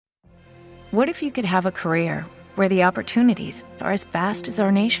What if you could have a career where the opportunities are as vast as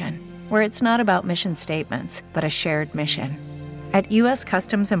our nation, where it's not about mission statements, but a shared mission? At U.S.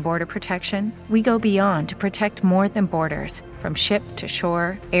 Customs and Border Protection, we go beyond to protect more than borders. From ship to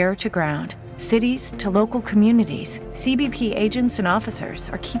shore, air to ground, cities to local communities, CBP agents and officers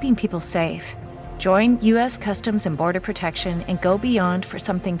are keeping people safe. Join U.S. Customs and Border Protection and go beyond for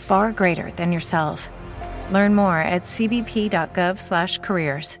something far greater than yourself. Learn more at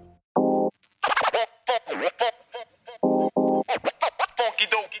cbp.gov/careers.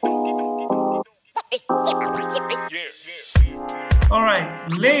 All right,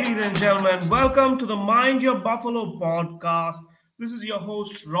 ladies and gentlemen, welcome to the Mind Your Buffalo podcast. This is your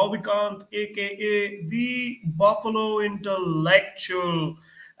host, Rohitha, aka the Buffalo Intellectual.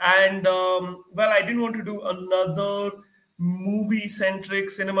 And I didn't want to do another movie-centric,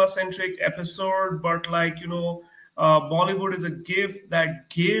 cinema-centric episode, but Bollywood is a gift that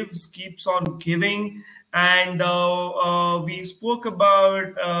keeps on giving. And we spoke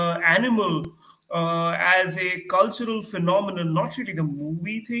about Animal as a cultural phenomenon, not really the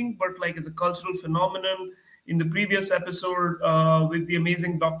movie thing, but like as a cultural phenomenon in the previous episode with the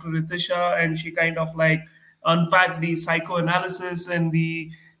amazing Dr. Ritisha, and she kind of like unpacked the psychoanalysis and the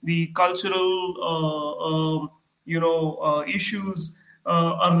cultural issues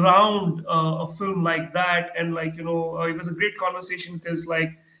around a film like that. And it was a great conversation because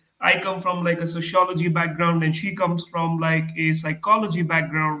I come from like a sociology background and she comes from like a psychology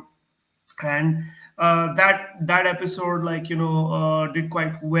background, and that episode did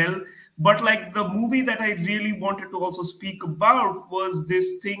quite well. But like the movie that I really wanted to also speak about was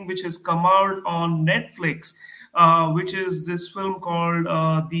this thing which has come out on Netflix, which is this film called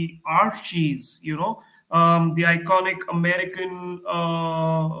the Archies, the iconic American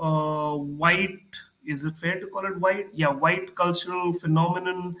white, is it fair to call it white? Yeah, white cultural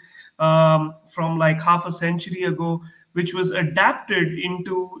phenomenon from like half a century ago, which was adapted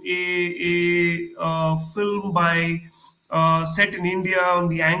into a film by set in India on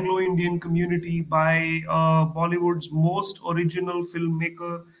the Anglo-Indian community by Bollywood's most original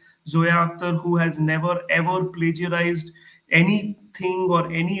filmmaker, Zoya Akhtar, who has never ever plagiarized anything or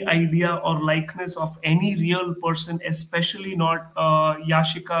any idea or likeness of any real person, especially not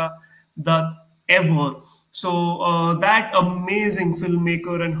Yashika Dutt ever. So that amazing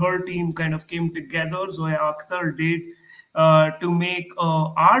filmmaker and her team kind of came together, Zoya Akhtar did, to make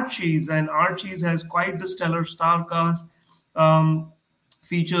Archies, and Archies has quite the stellar star cast.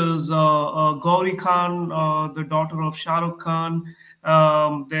 Features Gauri Khan, the daughter of Shah Rukh Khan.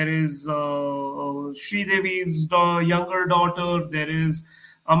 There is Sridevi's younger daughter. There is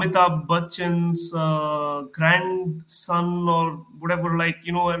Amitabh Bachchan's grandson or whatever,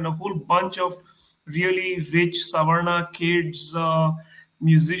 and a whole bunch of really rich Savarna kids,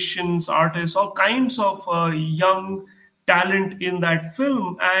 musicians, artists, all kinds of young talent in that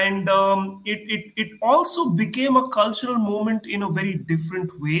film. And it also became a cultural moment in a very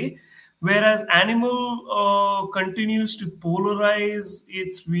different way. Whereas Animal continues to polarize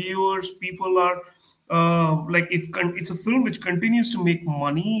its viewers, people are it's a film which continues to make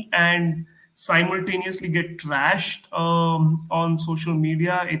money and simultaneously get trashed on social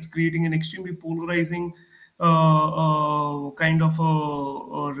media. It's creating an extremely polarizing kind of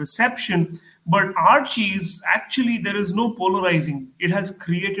a reception. But Archie's, actually, there is no polarizing. It has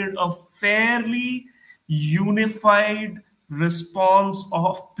created a fairly unified response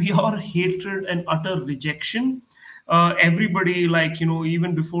of pure hatred and utter rejection. Everybody,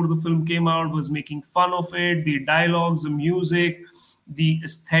 even before the film came out, was making fun of it. The dialogues, the music, the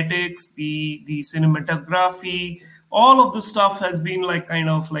aesthetics, the cinematography, all of the stuff has been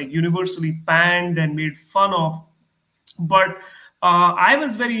universally panned and made fun of. But I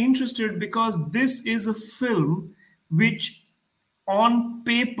was very interested because this is a film which on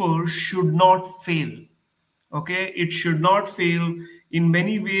paper should not fail. Okay, it should not fail. In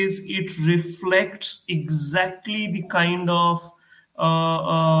many ways, it reflects exactly the kind of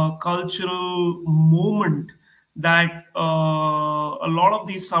cultural moment that a lot of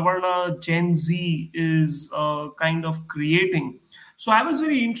the Savarna Gen Z is kind of creating. So I was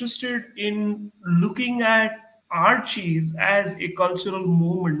very interested in looking at Archies as a cultural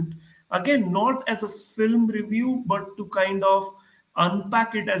movement, again, not as a film review, but to kind of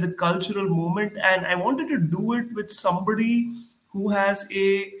unpack it as a cultural movement. And I wanted to do it with somebody who has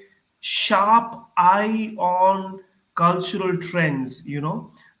a sharp eye on cultural trends,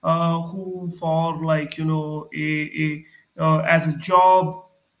 who for as a job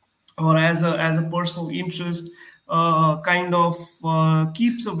or as a personal interest, kind of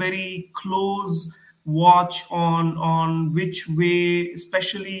keeps a very close watch on which way,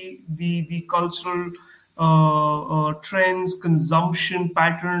 especially the cultural trends, consumption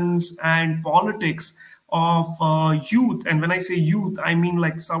patterns, and politics of youth. And when I say youth, I mean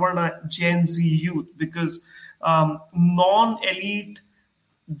like Savarna Gen Z youth, because non-elite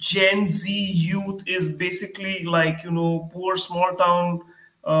Gen Z youth is basically like, poor small town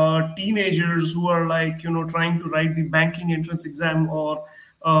teenagers who are like, trying to write the banking entrance exam, or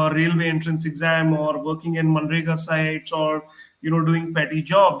railway entrance exam, or working in Manrega sites, or, doing petty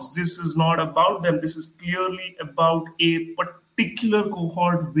jobs. This is not about them. This is clearly about a particular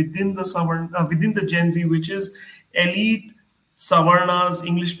cohort within the within the Gen Z, which is elite Savarnas,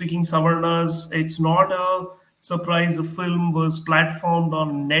 English speaking Savarnas. It's not a surprise. The film was platformed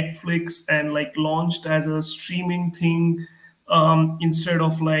on Netflix and like launched as a streaming thing, instead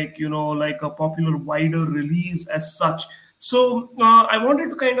of like, like a popular wider release as such. So I wanted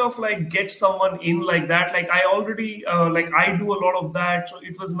to kind of like get someone in like that. Like I already like I do a lot of that. So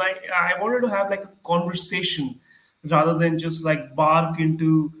it was nice. I wanted to have like a conversation rather than just like bark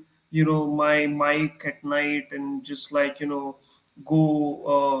into, my mic at night and just like,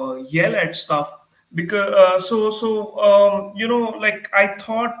 go yell at stuff. Because like I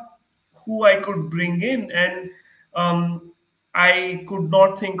thought who I could bring in, and I could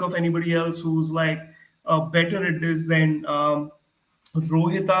not think of anybody else who's like better at this than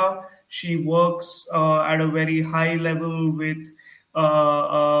Rohitha. She works at a very high level with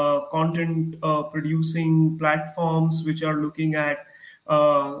content producing platforms which are looking at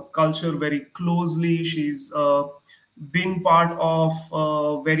culture very closely. She's been part of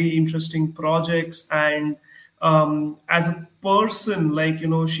very interesting projects, and as a person, like,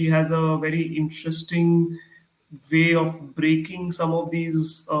 she has a very interesting way of breaking some of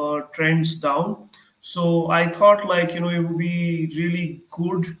these trends down. So I thought, like, it would be really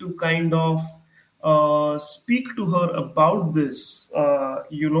good to kind of speak to her about this,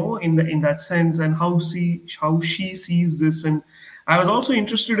 in that sense, and how she sees this. And I was also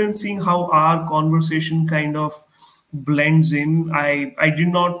interested in seeing how our conversation kind of blends in. I did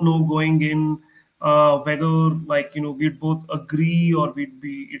not know going in whether, like, we'd both agree, or it'd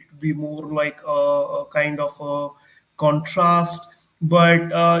be more like a kind of a contrast.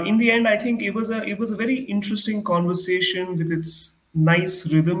 But in the end, I think it was a very interesting conversation with its nice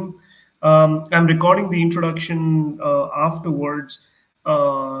rhythm. I'm recording the introduction afterwards,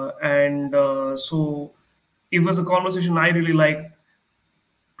 and so it was a conversation I really liked.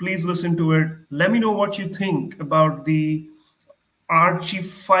 Please listen to it. Let me know what you think about the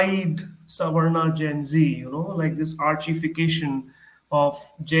Archie-fied Savarna Gen Z, like this archification of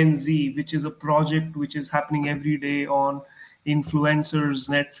Gen Z, which is a project which is happening every day on influencers,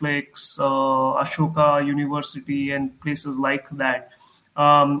 Netflix, Ashoka University, and places like that.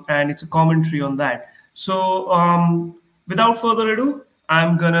 And it's a commentary on that. So, without further ado,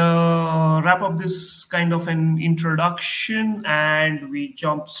 I'm gonna wrap up this kind of an introduction, and we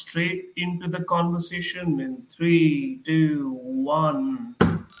jump straight into the conversation in three, two, one.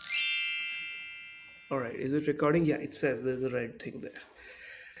 All right, is it recording? Yeah, it says there's the right thing there.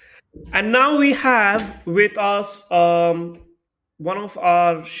 And now we have with us one of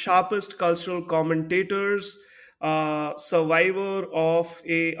our sharpest cultural commentators, survivor of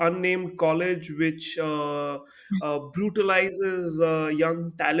a unnamed college which brutalizes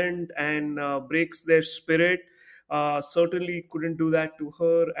young talent and breaks their spirit. Certainly couldn't do that to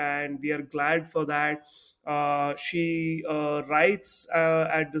her, and we are glad for that. She writes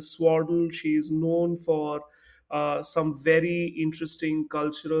at the Swaddle. She is known for some very interesting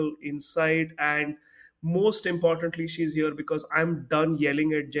cultural insight, and most importantly, she's here because I'm done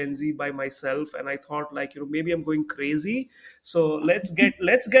yelling at Gen Z by myself, and I thought, like, maybe I'm going crazy. So let's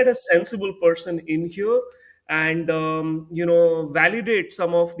get a sensible person in here, and validate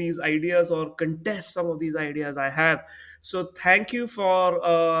some of these ideas or contest some of these ideas I have. So thank you for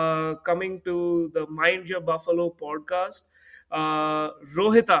coming to the Mind Your Buffalo podcast,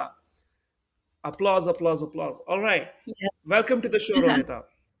 Rohita. Applause, applause, applause. All right. Yeah. Welcome to the show, Rohita.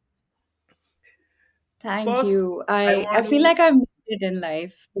 Thank First, you. I I want feel to. like I've made it in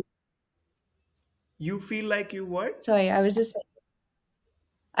life. You feel like you what? Sorry, I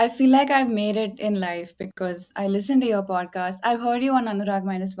feel like I've made it in life because I listened to your podcast. I've heard you on Anurag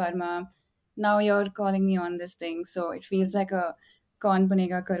minus Varma. Now you're calling me on this thing, so it feels like a Kaun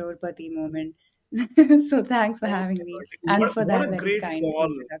Banega Crorepati moment. So thanks for Oh having my me God. and for What that a very great kind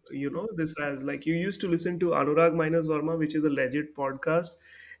fall, introduction. this has. Like, you used to listen to Anurag minus Varma, which is a legit podcast,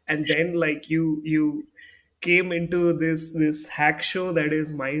 and then like you came into this hack show that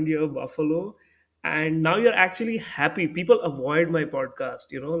is Mind Your Buffalo, and now you're actually happy. People avoid my podcast,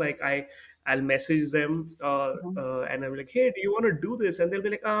 like I'll message them, and I'm like, hey, do you want to do this? And they'll be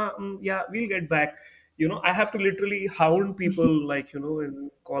like, yeah, we'll get back. I have to literally hound people, like, and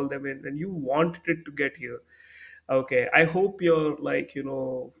call them in, and you wanted it to get here. Okay, I hope your, like,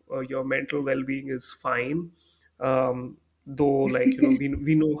 your mental well-being is fine. Though, like,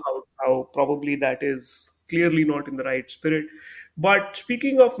 we know how probably that is clearly not in the right spirit. But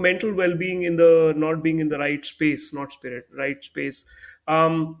speaking of mental well-being in the not being in the right space, not spirit, right space,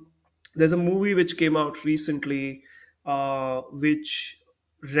 there's a movie which came out recently, which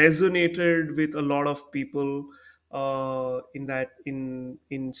resonated with a lot of people, in that,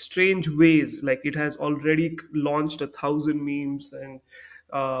 in strange ways. Like, it has already launched 1,000 memes, and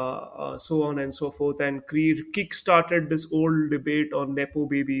so on and so forth, and kick started this old debate on nepo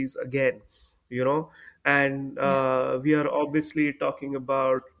babies again, you know and Yeah. we are obviously talking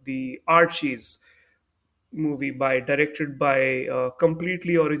about the Archies movie, directed by,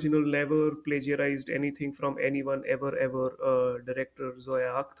 completely original, never plagiarized anything from anyone ever, director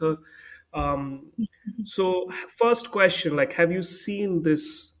Zoya Akhtar. um, so, first question, like, have you seen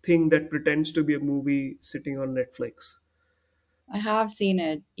this thing that pretends to be a movie sitting on Netflix? I have seen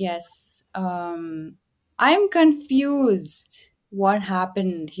it. Yes. I'm confused what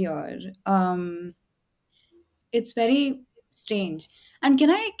happened here. It's very strange. And can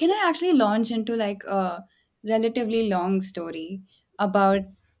I actually launch into like a relatively long story about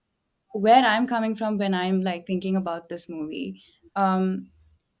where I'm coming from when I'm like thinking about this movie? Um,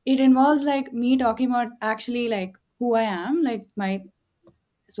 it involves like me talking about actually like who I am, like my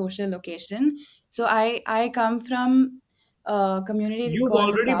social location. So I come from a community You've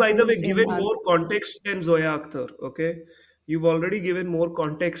called the already, by the way, Kapus in given more context than Zoya Akhtar, okay? You've already given more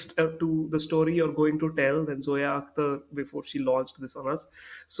context, to the story you're going to tell than Zoya Akhtar before she launched this on us.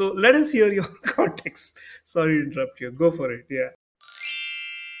 So let us hear your context. Sorry to interrupt you. Go for it. Yeah.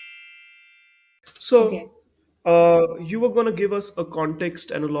 Okay. So, you were going to give us a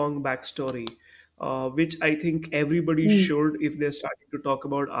context and a long backstory, which I think everybody Mm. should if they're starting to talk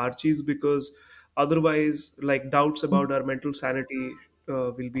about Archies, because otherwise, like, doubts about our mental sanity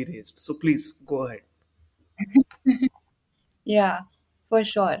will be raised. So please go ahead. Yeah, for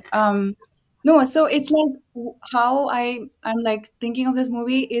sure. No, so it's like how I'm like thinking of this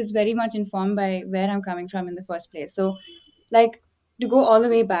movie is very much informed by where I'm coming from in the first place. So, like to go all the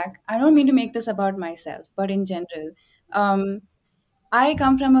way back, I don't mean to make this about myself, but in general, um, I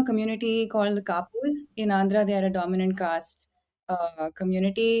come from a community called the Kapus. In Andhra, they are a dominant caste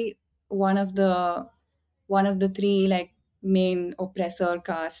community. One of the one of the three like main oppressor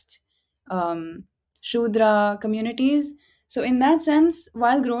caste um, Shudra communities. So in that sense,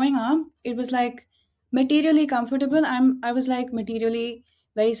 while growing up, it was like materially comfortable. I was like materially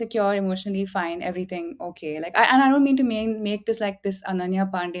very secure, emotionally fine, everything okay. Like and I don't mean to make this like this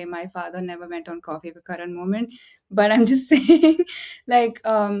Ananya Pandey, my father never went on coffee with current moment, but I'm just saying, like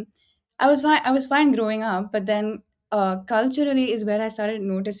I was fine. I was fine growing up, but then culturally is where I started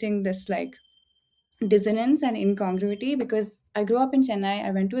noticing this like dissonance and incongruity because I grew up in Chennai.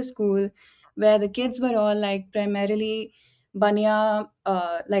 I went to a school where the kids were all like primarily Banya,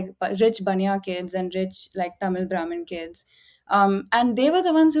 rich Banya kids and rich like Tamil Brahmin kids. And they were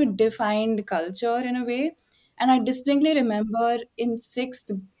the ones who defined culture in a way. And I distinctly remember in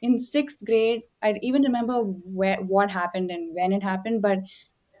sixth grade, I even remember what happened and when it happened, but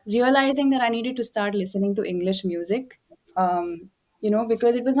realizing that I needed to start listening to English music.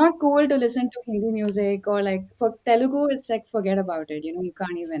 Because it was not cool to listen to Hindi music or like for Telugu, it's like forget about it. You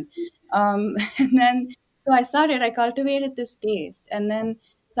can't even. And then so I cultivated this taste, and then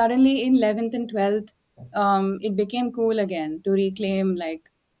suddenly in 11th and 12th, it became cool again to reclaim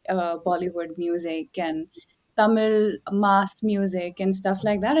like Bollywood music and Tamil mass music and stuff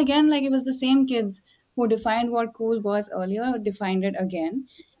like that. Again, like it was the same kids who defined what cool was earlier, defined it again,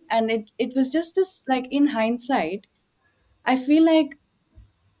 and it was just this like in hindsight I feel like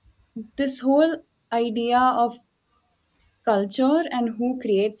this whole idea of culture and who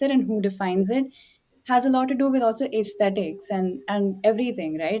creates it and who defines it has a lot to do with also aesthetics and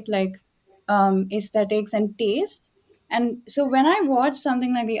everything, right? Like aesthetics and taste. And so when I watch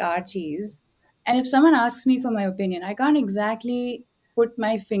something like the Archies, and if someone asks me for my opinion, I can't exactly put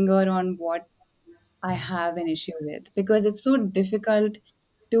my finger on what I have an issue with because it's so difficult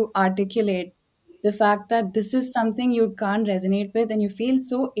to articulate the fact that this is something you can't resonate with and you feel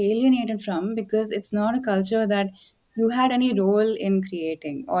so alienated from because it's not a culture that you had any role in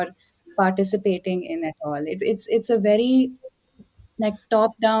creating or participating in at all. It's a very like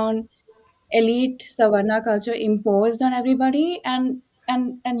top down elite Savarna culture imposed on everybody and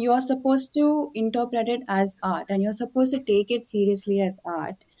you're supposed to interpret it as art and you're supposed to take it seriously as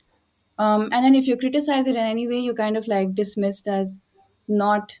art And then if you criticize it in any way, you kind of like dismissed as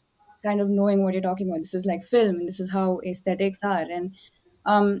not kind of knowing what you're talking about. This is like film, and this is how aesthetics are. And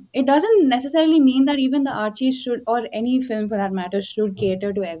it doesn't necessarily mean that even the Archies should, or any film for that matter, should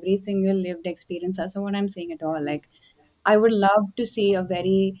cater to every single lived experience. That's not what I'm saying at all. Like, I would love to see a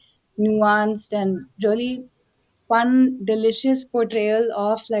very nuanced and really fun, delicious portrayal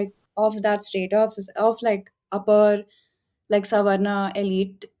of like of that straight of like upper like Savarna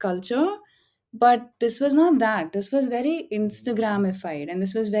elite culture. But this was not that. This was very Instagramified, and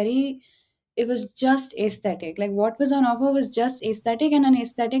this was very, it was just aesthetic. Like what was on offer was just aesthetic, and an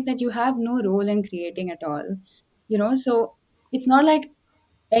aesthetic that you have no role in creating at all. So it's not like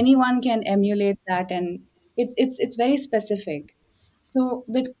anyone can emulate that, and it's very specific. So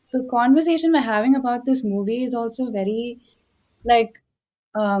the conversation we're having about this movie is also very like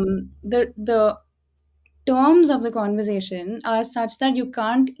the terms of the conversation are such that you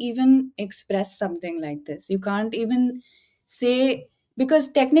can't even express something like this. You can't even say,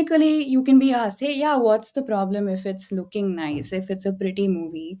 because technically you can be asked, hey, yeah, what's the problem if it's looking nice, if it's a pretty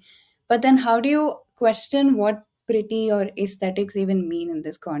movie? But then how do you question what pretty or aesthetics even mean in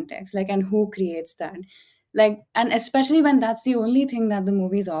this context? Like, and who creates that? Like, and especially when that's the only thing that the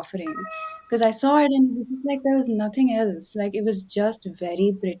movie's offering. Because I saw it and it was just like there was nothing else. Like, it was just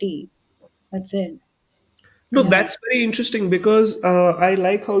very pretty. That's it. No, Yeah. that's very interesting because I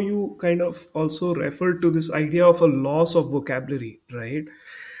like how you kind of also referred to this idea of a loss of vocabulary, right?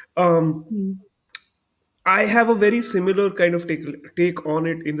 Um, Mm. I have a very similar kind of take on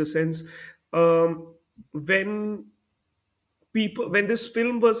it in the sense, when when this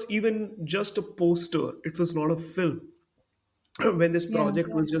film was even just a poster, it was not a film. When this Yeah.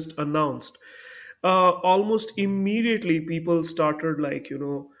 project was just announced, almost immediately people started like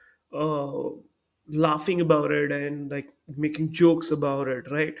laughing about it and like making jokes about it,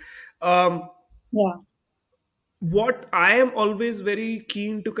 right? um, Yeah. what I am always very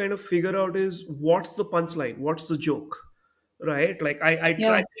keen to kind of figure out is what's the punchline, what's the joke, right? Like I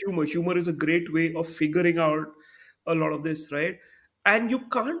try Yeah. humor is a great way of figuring out a lot of this, right? And you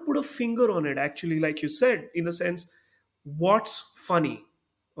can't put a finger on it actually, like you said, in the sense what's funny.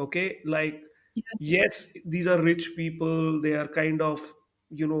 Okay, like yes, these are rich people, they are kind of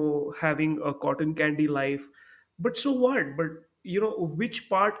having a cotton candy life, but so what? But which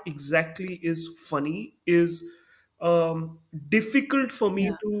part exactly is funny is difficult for me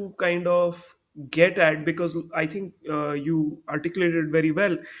Yeah. to kind of get at, because I think you articulated very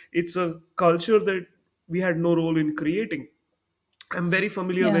well. It's a culture that we had no role in creating. I'm very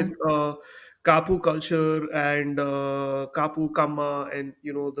familiar Yeah. with Kapu culture and Kapu Kamma and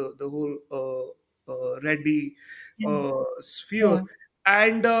the whole Reddy Yeah. sphere. Yeah.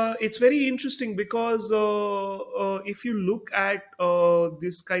 And it's very interesting because if you look at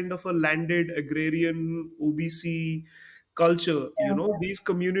this kind of a landed agrarian OBC culture, Yeah. these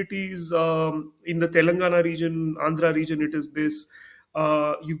communities in the Telangana region, Andhra region, it is this.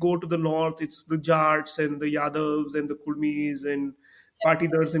 You go to the north, it's the Jats and the Yadavs and the Kulmis and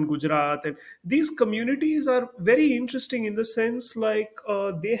Patidars in Gujarat. And these communities are very interesting in the sense like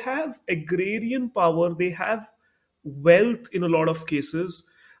they have agrarian power, they have wealth in a lot of cases.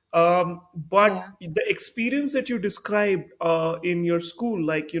 But Yeah. the experience that you described in your school,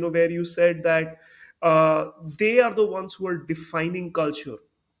 like, where you said that they are the ones who are defining culture,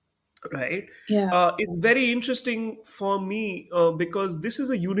 right? Yeah. It's very interesting for me because this is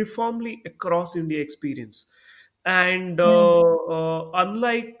a uniformly across India experience, and Yeah.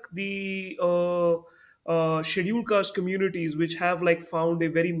 unlike the scheduled caste communities, which have like found a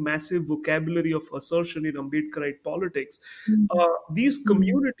very massive vocabulary of assertion in Ambedkarite politics, Mm. these Mm.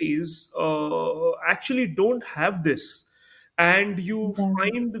 communities actually don't have this, and you Exactly.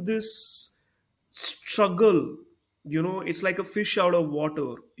 find this struggle. It's like a fish out of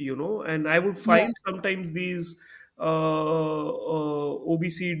water. And I would Yeah. find sometimes these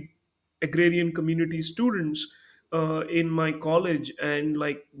OBC agrarian community students in my college, and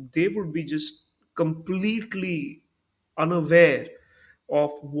like they would be just completely unaware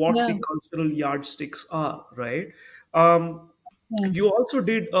of what the Yeah. cultural yardsticks are, right? um, Yeah. you also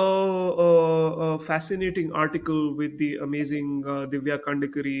did a fascinating article with the amazing Divya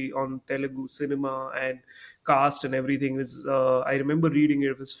Kandikari on Telugu cinema and cast and everything. I remember reading it.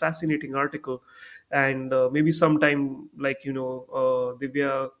 It was a fascinating article, and maybe sometime, like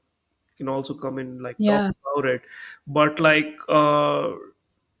Divya can also come and like talk Yeah. about it. But like,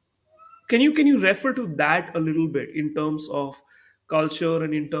 can you refer to that a little bit in terms of culture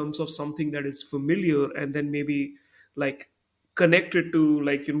and in terms of something that is familiar, and then maybe like connected to,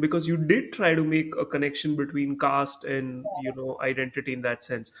 like, because you did try to make a connection between caste and identity in that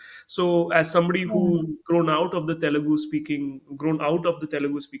sense. So as somebody Yeah. who's grown out of the Telugu speaking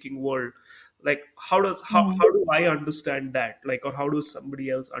world, like, Yeah. how do I understand that, like, or how does somebody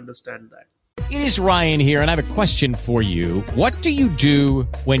else understand that? It is Ryan here, and I have a question for you. What do you do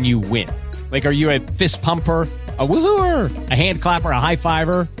when you win? Like, are you a fist pumper, a woohooer, a hand clapper, a high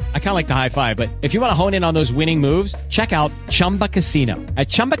fiver? I kind of like the high five, but if you want to hone in on those winning moves, check out Chumba Casino. At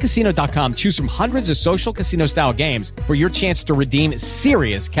ChumbaCasino.com, choose from hundreds of social casino-style games for your chance to redeem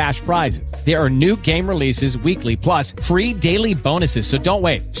serious cash prizes. There are new game releases weekly, plus free daily bonuses. So don't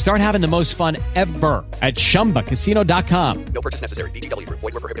wait. Start having the most fun ever at ChumbaCasino.com. No purchase necessary. VGW Group.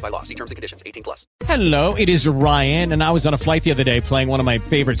 Void were prohibited by law. See terms and conditions. 18 plus. Hello, it is Ryan, and I was on a flight the other day playing one of my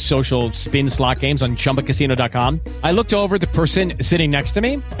favorite social spin slot games on ChumbaCasino.com. I looked over at the person sitting next to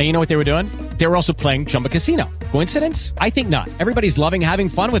me, and you know what they were doing? They were also playing Chumba Casino. Coincidence? I think not. Everybody's loving having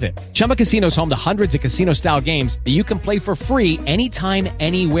fun with it. Chumba Casino is home to hundreds of casino-style games that you can play for free anytime,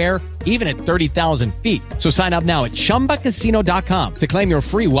 anywhere, even at 30,000 feet. So sign up now at ChumbaCasino.com to claim your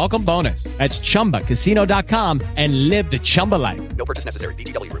free welcome bonus. That's ChumbaCasino.com and live the Chumba life. No purchase necessary.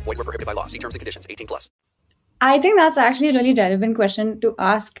 VGW Group. Void were prohibited by law. See terms and conditions. 18 plus. I think that's actually a really relevant question to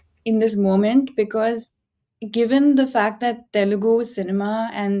ask in this moment, because given the fact that Telugu cinema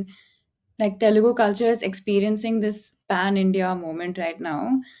and like Telugu culture is experiencing this pan India moment right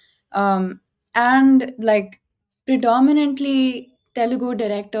now, and like predominantly Telugu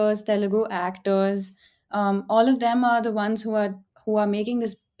directors, Telugu actors, all of them are the ones who are making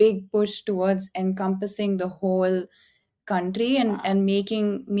this big push towards encompassing the whole country and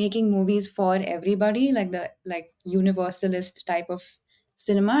making movies for everybody, like the like universalist type of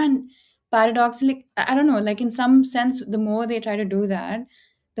cinema. And paradoxically, I don't know, like in some sense, the more they try to do that,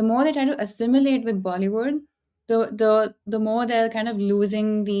 the more they try to assimilate with Bollywood, the more they're kind of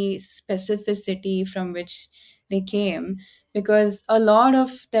losing the specificity from which they came, because a lot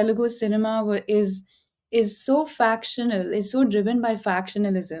of Telugu cinema is so factional, is so driven by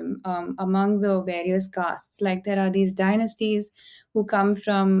factionalism among the various castes. Like there are these dynasties who come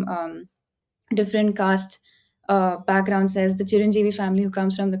from different caste backgrounds. There's the Chiranjeevi family who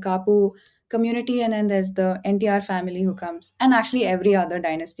comes from the Kapu community, and then there's the NTR family who comes, and actually every other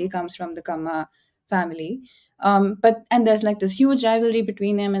dynasty comes from the Kamma family. But and there's like this huge rivalry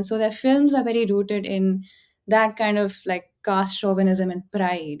between them, and so their films are very rooted in that kind of like caste chauvinism and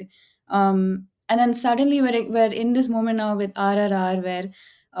pride. And then suddenly we're in this moment now with RRR, where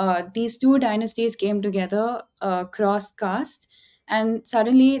these two dynasties came together cross caste, and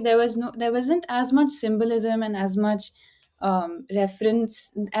suddenly there wasn't as much symbolism and as much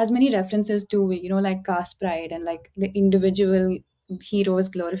as many references to like caste pride and like the individual heroes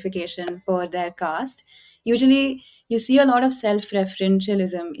glorification per their caste. Usually you see a lot of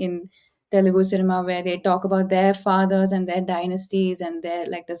self-referentialism in Telugu cinema, where they talk about their fathers and their dynasties, and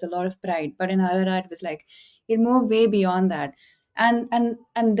there's a lot of pride. But in RRR, it was like it moved way beyond that. And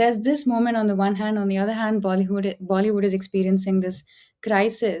there's this moment on the one hand. On the other hand, Bollywood is experiencing this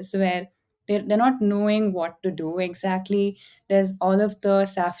crisis where they're not knowing what to do exactly. There's all of the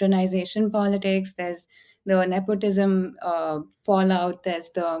saffronization politics. There's the nepotism fallout. There's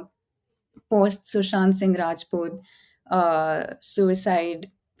the post Sushant Singh Rajput suicide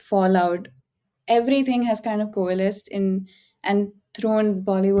fallout. Everything has kind of coalesced in and thrown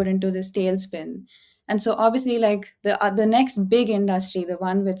Bollywood into this tailspin. And so obviously, like the next big industry, the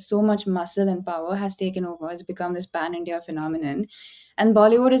one with so much muscle and power, has taken over, has become this pan India phenomenon, and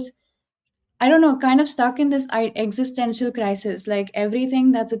Bollywood is, I don't know, kind of stuck in this existential crisis. Like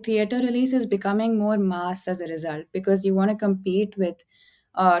everything that's a theater release is becoming more mass as a result, because you want to compete with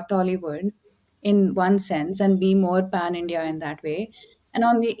Tollywood in one sense and be more pan India in that way. And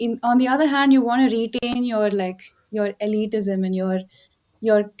on the other hand, you want to retain your like your elitism and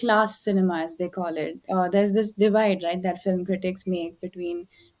your class cinema, as they call it. There's this divide, right, that film critics make between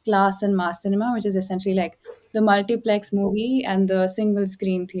class and mass cinema, which is essentially like the multiplex movie and the single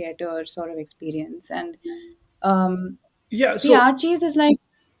screen theater sort of experience. And Yeah. the So Archies is like,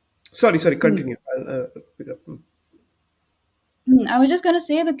 sorry, hmm, continue. I'll pick up. I was just going to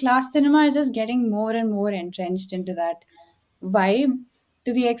say the class cinema is just getting more and more entrenched into that vibe,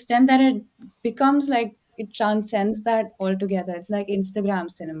 to the extent that it becomes like it transcends that altogether. It's like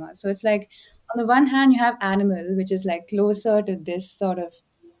Instagram cinema. So it's like, on the one hand, you have Animal, which is like closer to this sort of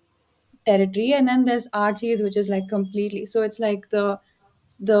territory, and then there's Archies, which is like completely. So it's like the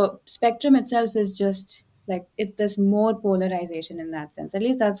spectrum itself is just like there's more polarization in that sense. At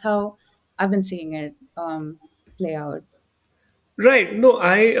least that's how I've been seeing it play out. Right. No,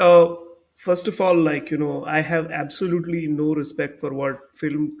 I First of all, I have absolutely no respect for what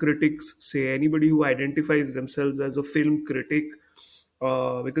film critics say. Anybody who identifies themselves as a film critic,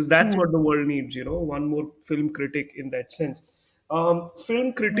 because that's Yeah, what the world needs, one more film critic in that sense. Film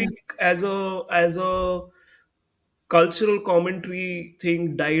yeah, critic as a cultural commentary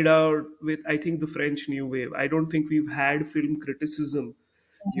thing died out with, I think, the French New Wave. I don't think we've had film criticism.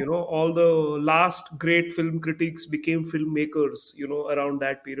 All the last great film critics became filmmakers, around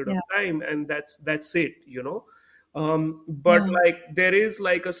that period of yeah, time, and that's it. But yeah, like there is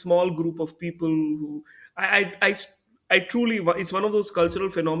like a small group of people who I truly, it's one of those cultural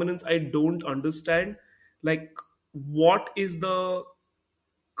phenomenons I don't understand. Like, what is the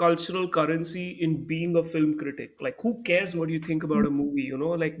cultural currency in being a film critic? Like, who cares what you think about mm, a movie?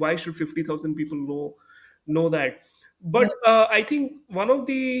 Like, why should 50,000 people know that? yeah, But I think one of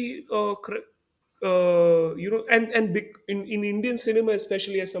the and big in Indian cinema,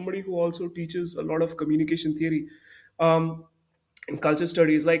 especially as somebody who also teaches a lot of communication theory, um, in culture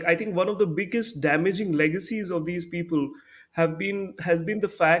studies, like, I think one of the biggest damaging legacies of these people has been the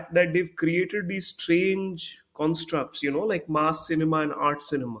fact that they've created these strange constructs, like mass cinema and art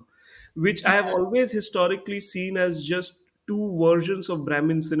cinema, which I have always historically seen as just two versions of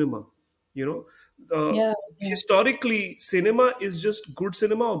Brahmin cinema. you know yeah, yeah, Historically, cinema is just good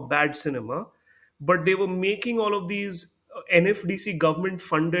cinema or bad cinema, but they were making all of these NFDC government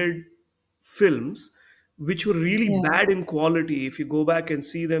funded films which were really yeah, bad in quality. If you go back and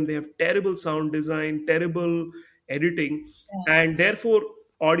see them, they have terrible sound design, terrible editing, and therefore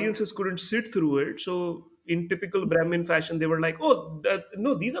audiences couldn't sit through it. So in typical Brahmin fashion, they were like, oh,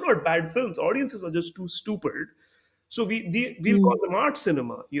 no, these are not bad films, audiences are just too stupid, so we'll call mm, them art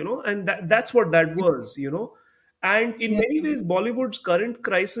cinema, and that's what that was. And in yeah, many ways, Bollywood's current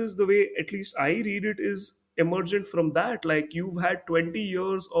crisis, the way at least I read it, is emergent from that. Like, you've had 20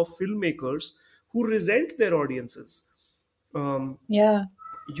 years of filmmakers who resent their audiences. um, yeah,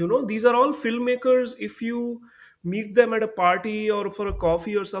 these are all filmmakers. If you meet them at a party or for a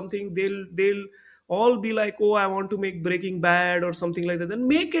coffee or something, they'll all be like, oh, I want to make Breaking Bad or something like that. Then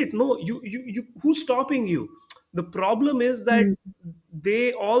make it. No, you who's stopping you? The problem is that mm,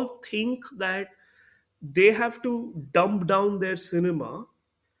 they all think that they have to dumb down their cinema,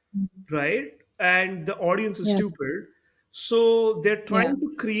 mm, right? And the audience is yeah, stupid. So they're yeah, trying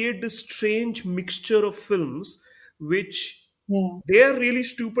to create this strange mixture of films, which yeah, they are really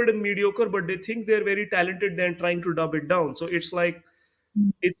stupid and mediocre, but they think they're very talented. They're trying to dub it down. So it's like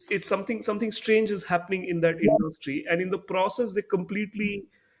mm, it's something strange is happening in that yeah, industry, and in the process, they completely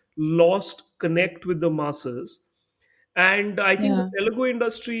lost connect with the masses. And I think the yeah, Telugu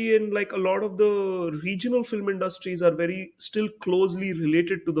industry and like a lot of the regional film industries are very still closely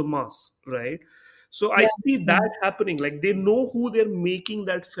related to the mass, right? So I yeah, see yeah, that happening. Like, they know who they're making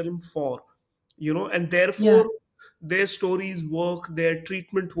that film for, and yeah, therefore their stories work, their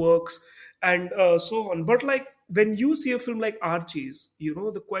treatment works, and so on. But like, when you see a film like Archies,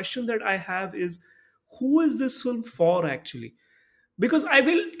 the question that I have is, who is this film for actually? Because I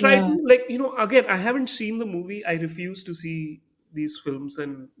will try yeah, to, like, again, I haven't seen the movie. I refuse to see these films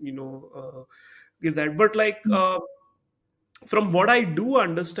and give that. But like, mm, from what I do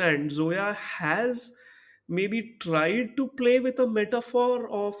understand, Zoya has maybe tried to play with a metaphor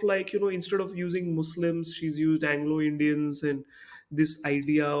of, like, instead of using Muslims, she's used Anglo Indians, and this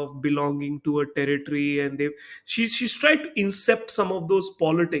idea of belonging to a territory, and she's tried to incept some of those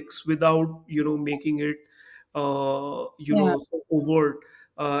politics without making it yeah, so overt,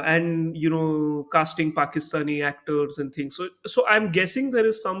 and casting Pakistani actors and things. So I'm guessing there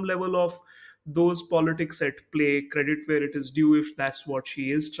is some level of those politics at play. Credit where it is due, if that's what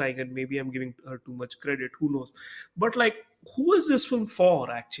she is trying, and maybe I'm giving her too much credit, who knows. But like, who is this film for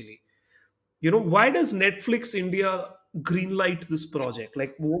actually? Why does Netflix India greenlight this project?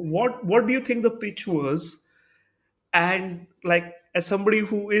 Like, what do you think the pitch was? And like, as somebody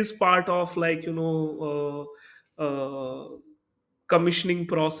who is part of, like, commissioning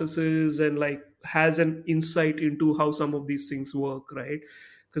processes, and like has an insight into how some of these things work, right?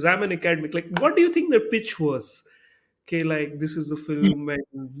 Because I'm an academic, like, what do you think the pitch was? Okay, like, this is the mm. film, and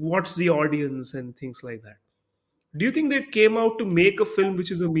what's the audience and things like that. Do you think they came out to make a film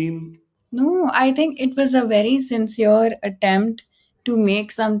which is a meme? No, I think it was a very sincere attempt to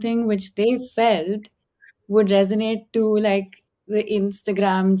make something which they felt would resonate to like the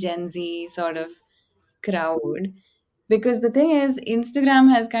Instagram Gen Z sort of crowd. Because the thing is,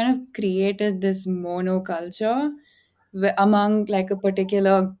 Instagram has kind of created this monoculture among like a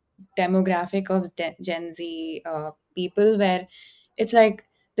particular demographic of Gen Z people, where it's like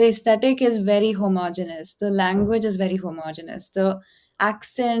the aesthetic is very homogenous, the language is very homogenous, the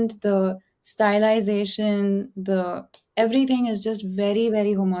accent, the stylization, the everything is just very,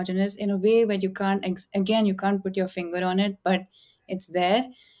 very homogeneous in a way where you can't again, you can't put your finger on it, but it's there.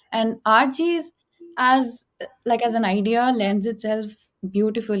 And Archie's, as like as an idea, lends itself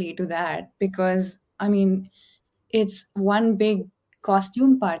beautifully to that, because I mean, it's one big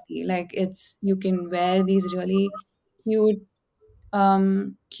costume party. Like, it's, you can wear these really cute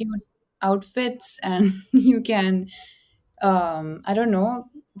cute outfits, and you can, I don't know,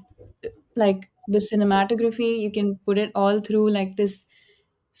 like the cinematography, you can put it all through like this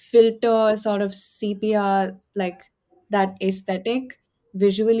filter sort of sepia, like that aesthetic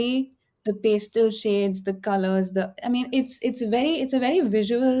visually, the pastel shades, the colors, the, I mean, it's a very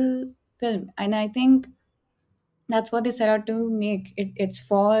visual film, and I think that's what they set out to make it. It's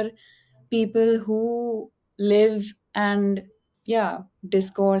for people who live and, yeah,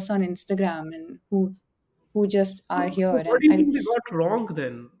 discourse on Instagram, and who just are So here. what And do you think they got wrong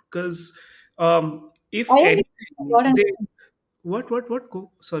then? Because if I don't think they anything, got an, they what?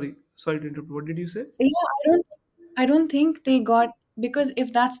 Go. Sorry to interrupt. What did you say? yeah, I don't think they got, because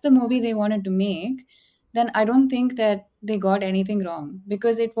if that's the movie they wanted to make, then I don't think that they got anything wrong,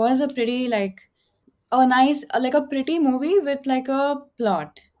 because it was a pretty like a nice, like a pretty movie with like a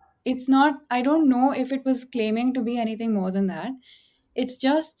plot. It's not, I don't know if it was claiming to be anything more than that. It's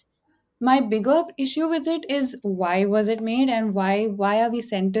just, my bigger issue with it is, why was it made, and why are we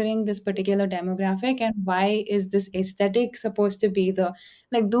centering this particular demographic, and why is this aesthetic supposed to be the,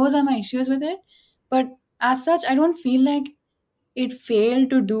 like, those are my issues with it. But as such, I don't feel like it failed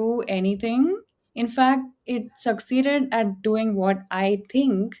to do anything. In fact, it succeeded at doing what I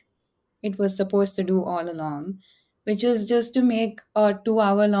think it was supposed to do all along, which is just to make a 2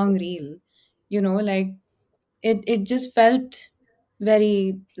 hour long reel. Like, it just felt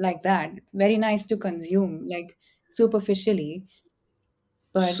very like that, very nice to consume, like superficially,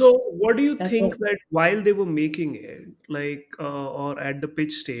 but So, what do you that's think it. that while they were making it, like, or at the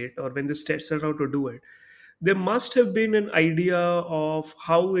pitch state, or when they set out to do it, there must have been an idea of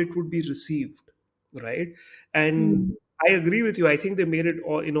how it would be received, right? And Mm. I agree with you. I think they made it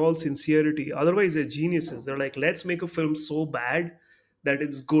all, in all sincerity. Otherwise, they're geniuses. They're like, let's make a film so bad that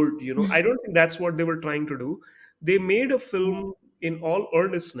it's good. I don't think that's what they were trying to do. They made a film in all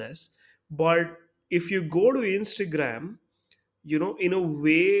earnestness, but if you go to Instagram, in a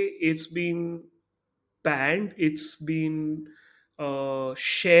way it's been banned, it's been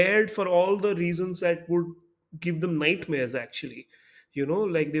shared for all the reasons that would give them nightmares, actually.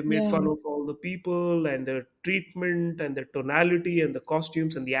 Like, they've made fun Yeah, of all the people and their treatment and their tonality and the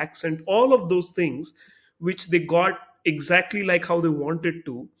costumes and the accent, all of those things, which they got exactly like how they wanted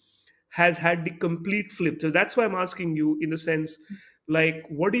to, has had the complete flip. So that's why I'm asking you, in the sense, like,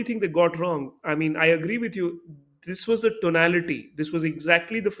 what do you think they got wrong? I mean, I agree with you. This was a tonality. This was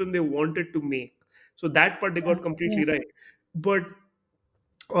exactly the film they wanted to make. So that part they yeah, got yeah. completely right. But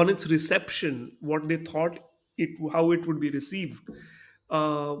on its reception, what they thought how it would be received,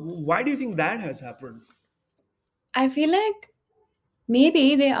 why do you think that has happened? I feel like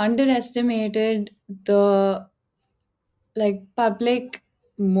maybe they underestimated the, like, public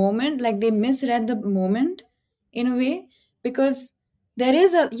moment, like they misread the moment in a way, because there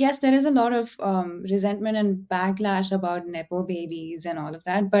is a, yes, there is a lot of resentment and backlash about nepo babies and all of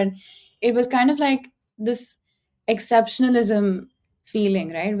that, but it was kind of like this exceptionalism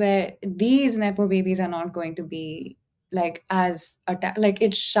feeling, right, where these nepo babies are not going to be like as like,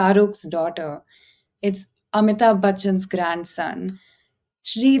 it's Shah Rukh's daughter, it's Amitabh Bachchan's grandson,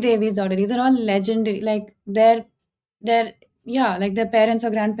 Shri Devi's daughter. These are all legendary. Like, their yeah, like their parents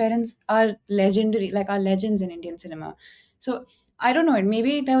or grandparents are legendary, like are legends in Indian cinema. So I don't know.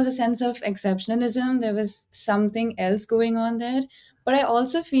 Maybe there was a sense of exceptionalism. There was something else going on there. But I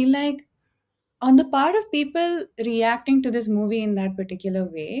also feel like, on the part of people reacting to this movie in that particular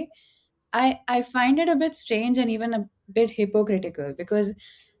way, I find it a bit strange and even a bit hypocritical, because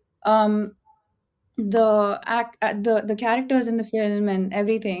um the characters in the film and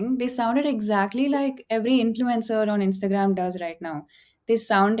everything, they sounded exactly like every influencer on Instagram does right now. They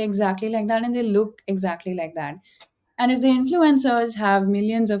sound exactly like that, and they look exactly like that. And if the influencers have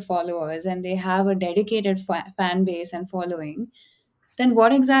millions of followers and they have a dedicated fan base and following, then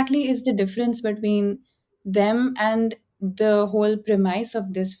what exactly is the difference between them and the whole premise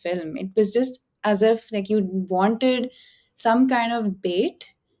of this film? It was just as if, like, you wanted some kind of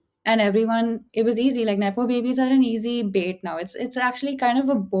bait, and everyone, it was easy. Like, nepo babies are an easy bait now. It's actually kind of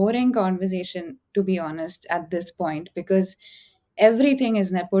a boring conversation, to be honest, at this point, because everything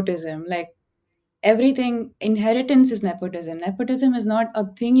is nepotism. Like, everything, inheritance is nepotism. Nepotism is not a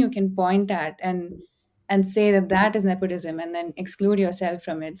thing you can point at and say that that is nepotism and then exclude yourself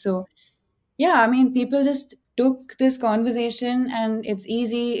from it. So Yeah, I mean, people just took this conversation and it's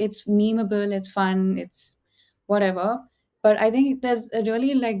easy, it's memeable, it's fun, it's whatever. But I think there's a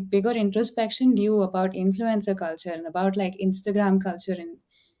really like bigger introspection due about influencer culture and about like Instagram culture in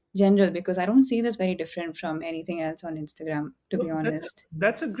general, because I don't see this very different from anything else on Instagram, to No, be that's honest.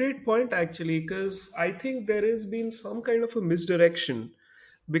 that's a great point actually, because I think there has been some kind of a misdirection,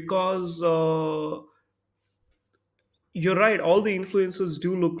 because you're right, all the influencers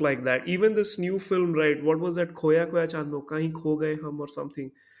do look like that. Even this new film, right? What was that? Khoya Khoya Chando, Kahin Kho Gaye Hum or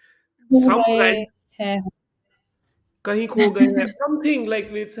something. हो Some गए हैं कहीं खो गए हैं something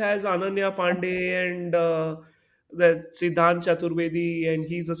like which has Ananya Pandey and that Siddhant Chaturvedi, and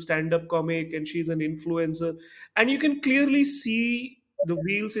he's a stand-up comic and she's an influencer, and you can clearly see the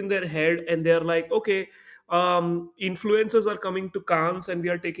wheels in their head, and they're like, okay, influencers are coming to Cannes and we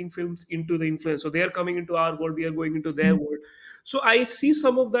are taking films into the influence, so they are coming into our world, we are going into their world. So I see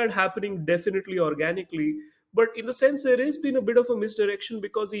some of that happening definitely organically, but in the sense there has been a bit of a misdirection,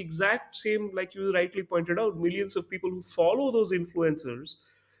 because the exact same, like you rightly pointed out, millions of people who follow those influencers,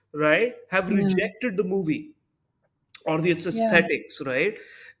 right, have Yeah, rejected the movie or the its yeah, aesthetics, right?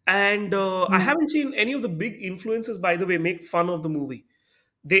 And I yeah, haven't seen any of the big influencers, by the way, make fun of the movie.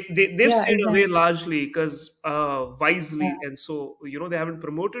 They've yeah, stayed away exactly. largely because Yeah. wisely, and so they haven't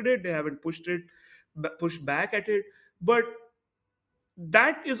promoted it, they haven't pushed back at it. But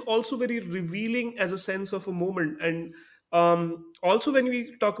that is also very revealing as a sense of a moment. And also when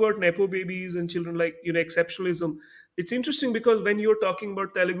we talk about nepo babies and children, like exceptionalism, it's interesting because when you're talking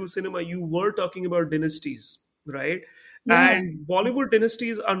about Telugu cinema, you were talking about dynasties, right? Yeah. And Bollywood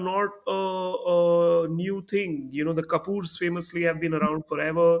dynasties are not a new thing. The Kapoors famously have been around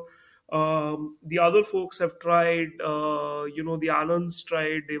forever. The other folks have tried, the Anands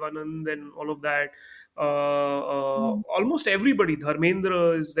tried, Devanand and all of that. Mm. Almost everybody,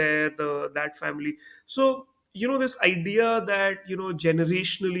 Dharmendra is there, that family. So this idea that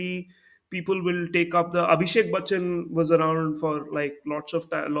generationally people will take up. The Abhishek Bachchan was around for like lots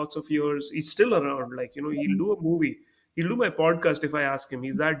of years. He's still around. Like he'll do a movie. He'll do my podcast if I ask him.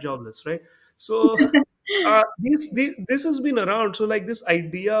 He's that jobless, right? So this has been around. So like this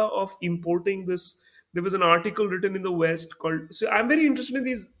idea of importing this. There was an article written in the West called. So I'm very interested in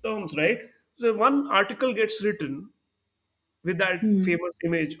these terms, right? So one article gets written with that Hmm. famous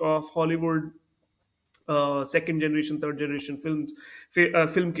image of Hollywood second generation, third generation film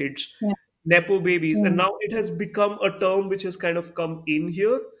kids, Yeah. nepo babies, and Yeah. now it has become a term which has kind of come in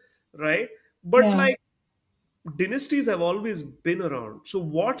here, right? But Yeah. like dynasties have always been around. So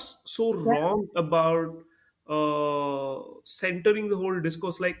what's so Yeah. wrong about centering the whole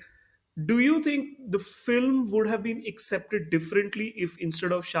discourse? Like, do you think the film would have been accepted differently if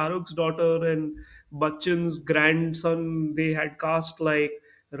instead of Shah Rukh's daughter and Bachchan's grandson, they had cast like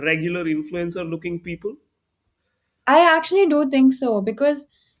regular influencer looking people? I actually do think so, because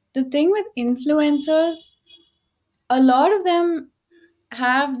the thing with influencers, a lot of them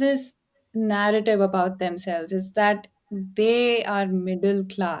have this narrative about themselves is that they are middle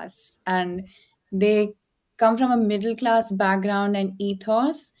class and they come from a middle class background and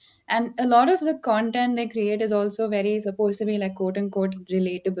ethos, and a lot of the content they create is also very supposed to be like quote unquote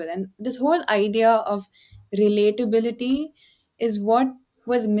relatable, and this whole idea of relatability is what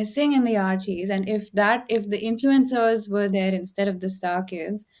was missing in the Archies. And if the influencers were there instead of the star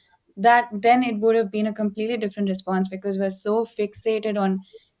kids, that then it would have been a completely different response, because we're so fixated on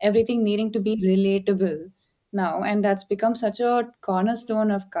everything needing to be relatable now, and that's become such a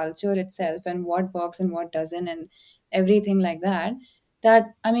cornerstone of culture itself, and what works and what doesn't and everything like that,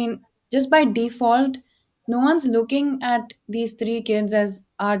 that I mean, just by default, no one's looking at these three kids as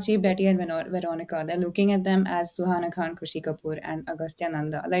Archie, Betty, and Veronica. They're looking at them as Suhana Khan, Kushi Kapoor, and Agastya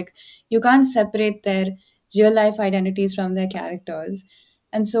Nanda. Like, you can't separate their real life identities from their characters.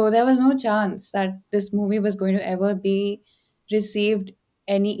 And so there was no chance that this movie was going to ever be received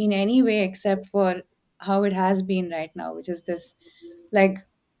in any way except for how it has been right now, which is this like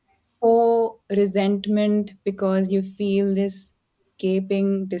faux resentment, because you feel this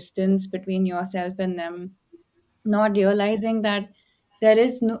gaping distance between yourself and them, not realizing that there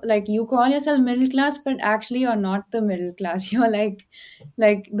is no, like, you call yourself middle class but actually you're not the middle class. You're like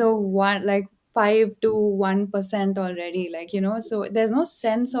the one, like 5 to 1% already, like, so there's no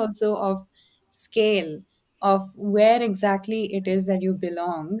sense also of scale of where exactly it is that you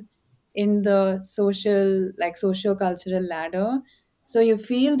belong in the social, like, socio-cultural ladder. So you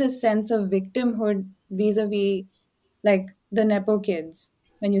feel this sense of victimhood vis-a-vis like the nepo kids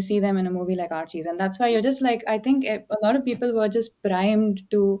when you see them in a movie like Archie's. And that's why you're just like, I think a lot of people were just primed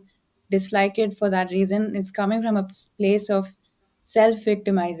to dislike it for that reason. It's coming from a place of self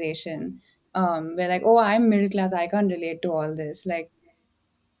victimization. we're like, oh, I'm middle class, I can't relate to all this. Like,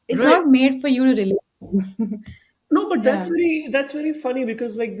 it's Right. not made for you to relate to. No, but Yeah. that's very funny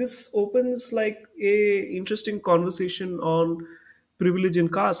because like this opens like a interesting conversation on privilege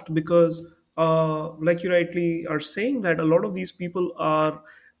and caste because like you rightly are saying that a lot of these people are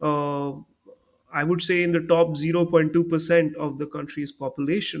uh, I would say in the top 0.2% of the country's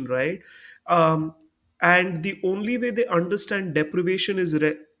population, right? Um, and the only way they understand deprivation is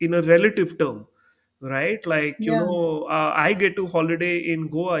in a relative term, right? Like, Yeah. I get to holiday in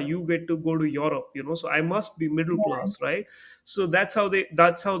Goa, you get to go to Europe, so I must be middle Yeah. class, right? So that's how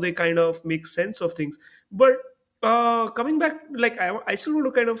they kind of make sense of things. But coming back, like I still want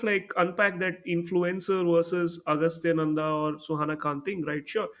to kind of like unpack that influencer versus Agastya Nanda or Suhana Khan thing, right?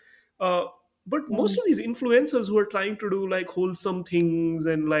 Sure. uh, but Yeah. most of these influencers who are trying to do like wholesome things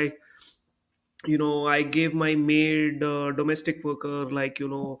and like, I gave my maid, domestic worker, like,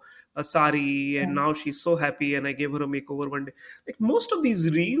 a sari, and now she's so happy, and I gave her a makeover one day. Like most of these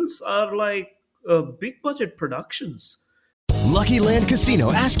reels are like big budget productions. Lucky Land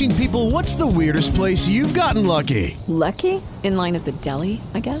Casino asking people, what's the weirdest place you've gotten lucky? Lucky? In line at the deli,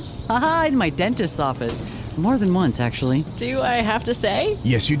 I guess? Aha, in my dentist's office. More than once, actually. Do I have to say?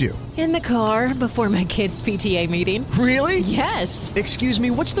 Yes, you do. In the car before my kids' PTA meeting. Really? Yes. Excuse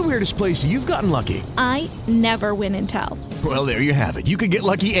me, what's the weirdest place you've gotten lucky? I never win and tell. Well, there you have it. You can get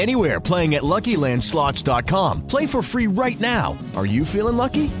lucky anywhere, playing at LuckyLandSlots.com. Play for free right now. Are you feeling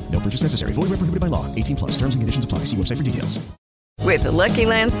lucky? No purchase necessary. Void where prohibited by law. 18 plus. Terms and conditions apply. See website for details. With the Lucky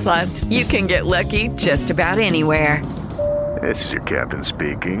Land Slots, you can get lucky just about anywhere. This is your captain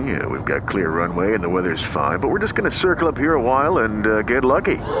speaking. We've got clear runway and the weather's fine, but we're just going to circle up here a while and get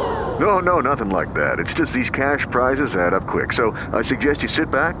lucky. No, nothing like that. It's just these cash prizes add up quick. So I suggest you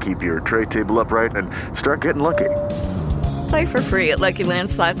sit back, keep your tray table upright, and start getting lucky. Play for free at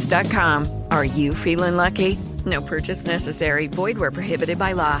LuckyLandSlots.com. Are you feeling lucky? No purchase necessary. Void where prohibited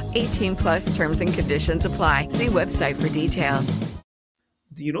by law. 18 plus terms and conditions apply. See website for details.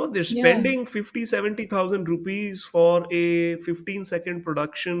 They're Yeah. spending 50-70,000 rupees for a 15-second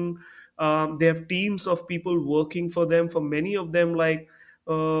production. They have teams of people working for them. For many of them, like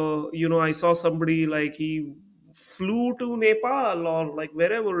I saw somebody like he flew to Nepal or like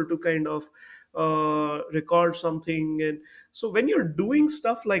wherever to kind of record something. And so when you're doing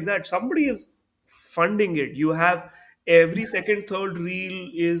stuff like that, somebody is funding it. You have every second third reel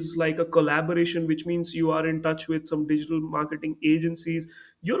is like a collaboration, which means you are in touch with some digital marketing agencies.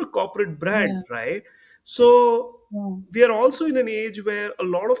 You're a corporate Yeah. brand, right? So Yeah. we are also in an age where a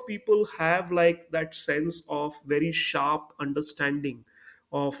lot of people have like that sense of very sharp understanding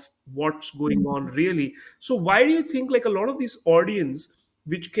of what's going on really. So why do you think like a lot of these audience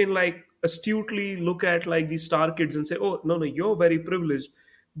which can like astutely look at like these star kids and say, oh no, you're very privileged,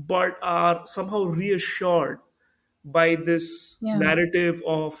 but are somehow reassured by this Yeah. narrative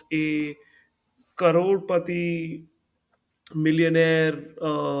of a crorepati millionaire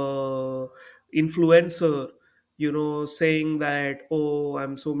influencer, saying that, oh,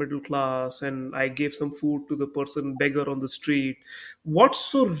 I'm so middle class and I gave some food to the person beggar on the street. What's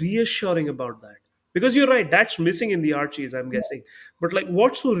so reassuring about that? Because you're right, that's missing in the Archies, I'm guessing. But like,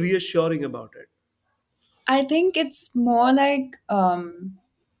 what's so reassuring about it? I think it's more like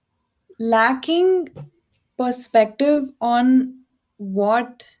lacking perspective on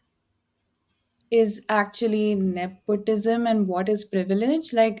what is actually nepotism and what is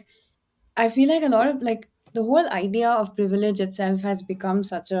privilege. Like, I feel like a lot of like the whole idea of privilege itself has become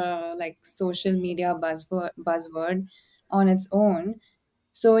such a like social media buzzword on its own.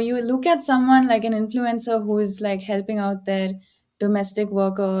 So you look at someone like an influencer who is like helping out their domestic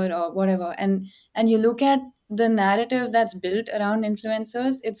worker or whatever, and you look at the narrative that's built around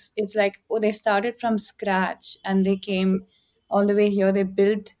influencers. It's like, oh, they started from scratch and they came all the way here. They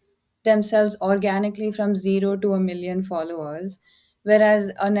built themselves organically from 0 to 1 million followers,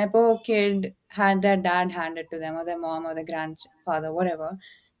 whereas a nepo kid had their dad handed to them or their mom or their grandfather, whatever,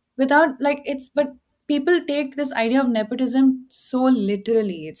 without like it's but people take this idea of nepotism so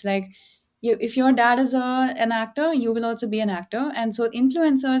literally. It's like, if your dad is an actor, you will also be an actor. And so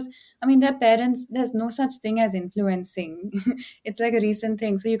influencers, I mean, their parents, there's no such thing as influencing. It's like a recent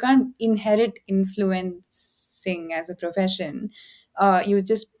thing, so you can't inherit influencing as a profession. You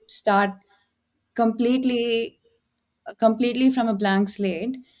just start completely completely from a blank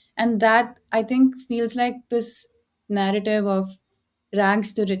slate. And that, I think, feels like this narrative of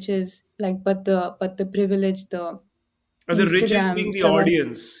rags to riches, like, but the privilege, the The riches being Instagram the celeb.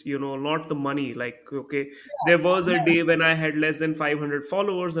 audience, not the money. Like, okay, there was a day when I had less than 500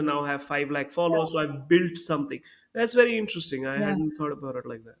 followers and now I have 5 lakh followers. So I've built something. That's very interesting. I Yeah, hadn't thought about it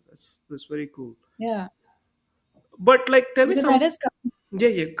like that. That's very cool. yeah. But like, tell me Because that something. is Yeah,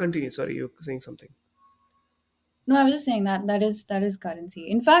 yeah. Continue. Sorry, you're saying something. no, I was just saying that that is currency.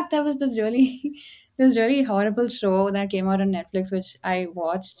 In fact, there was this really this really horrible show that came out on Netflix, which I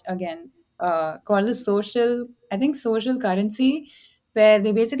watched again, called the Social, I think Social Currency, where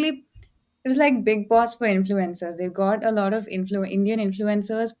they basically it was like Big Boss for influencers. They got a lot of Indian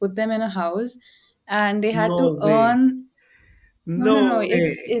influencers, put them in a house, and they had to No way. earn. No, no, no. No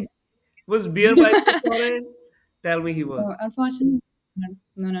way. It's Was Beer Biceps on it? Tell me he no, was. unfortunately,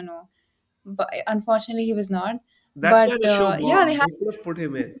 no, no, no. But unfortunately, he was not. That's why But the show yeah, they bombed. had. They should have put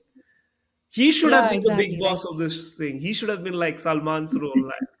him in. He should have Yeah, been the big exactly. Like boss of this thing. He should have been like Salman's role.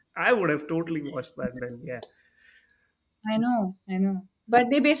 Like, I would have totally watched that then. Yeah. I know, I know. But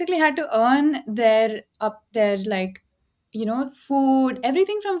they basically had to earn their like, food,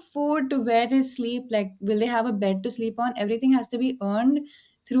 everything from food to where they sleep, like will they have a bed to sleep on? Everything has to be earned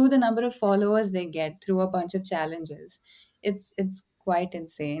through the number of followers they get through a bunch of challenges. It's quite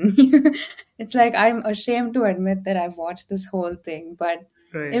insane. It's like I'm ashamed to admit that I've watched this whole thing, but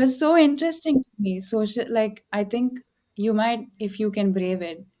it Right. was so interesting to me. Social, like I think you might, if you can brave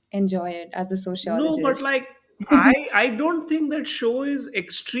it, enjoy it as a No, but sociologist. like I don't think that show is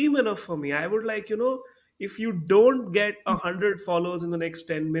extreme enough for me. I would like, if you don't get 100 followers in the next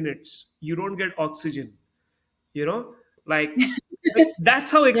 10 minutes, you don't get oxygen. You know, like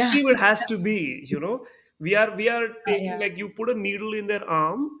that's how Yeah, extreme it has to be. We are taking, yeah, like, you put a needle in their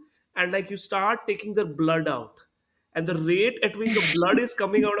arm, and like you start taking their blood out, and the rate at which the blood is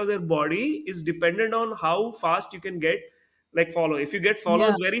coming out of their body is dependent on how fast you can get like follow. If you get yeah,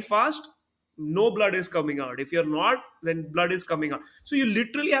 followers very fast, no blood is coming out. If you're not, then blood is coming out. So you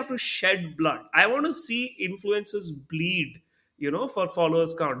literally have to shed blood. I want to see influencers bleed, for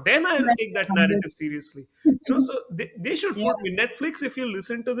followers count. Then I will yeah. take that narrative seriously. So they should Yeah, put me, Netflix, if you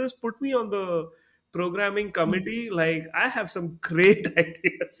listen to this, put me on the programming committee. Like, I have some great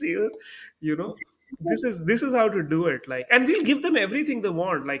ideas here. you know this is how to do it. Like, and we'll give them everything they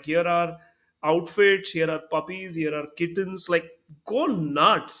want. Like, here are outfits, here are puppies, here are kittens. Like, go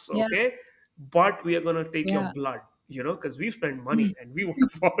nuts, yeah, okay? But we are gonna take your yeah, blood, because we spend money and we want to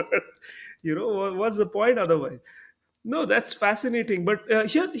follow it. What's the point otherwise? No, that's fascinating. But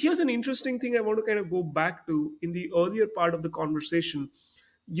here's an interesting thing I want to kind of go back to. In the earlier part of the conversation,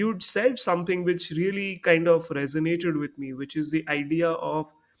 you'd said something which really kind of resonated with me, which is the idea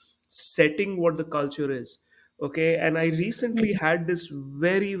of setting what the culture is. Okay, and I recently yeah, had this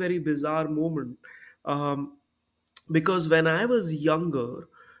very, very bizarre moment, um, because when I was younger,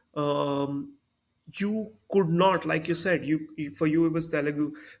 um, you could not, like you said, for you it was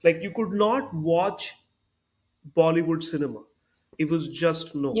Telugu, like you could not watch Bollywood cinema. It was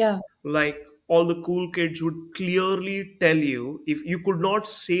just no. yeah, Like, all the cool kids would clearly tell you, if you could not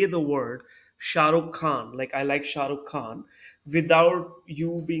say the word Shah Rukh Khan, like, I like Shah Rukh Khan, without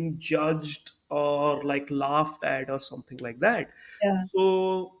you being judged or like laughed at or something like that. yeah,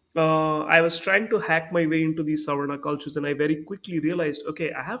 So I was trying to hack my way into these Savarna cultures, and I very quickly realized,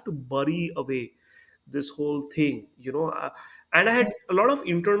 okay, I have to bury away this whole thing. And I had a lot of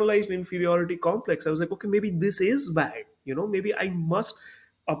internalized inferiority complex. I was like, okay, maybe this is bad. Maybe I must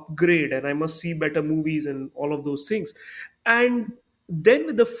upgrade and I must see better movies and all of those things. And then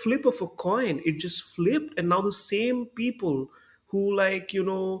with the flip of a coin, it just flipped, and now the same people who, like,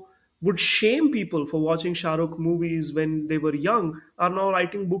 would shame people for watching Shah Rukh movies when they were young are now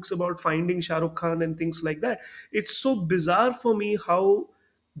writing books about finding Shah Rukh Khan and things like that. It's so bizarre for me how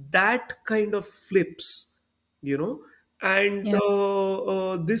that kind of flips, you know and yeah,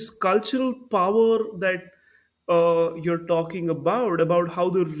 this cultural power that you're talking about how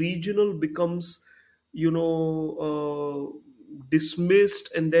the regional becomes,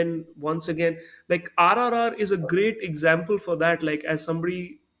 dismissed, and then once again, like, RRR is a great example for that. Like, as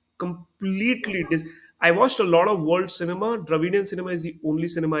somebody completely I watched a lot of world cinema. Dravidian cinema is the only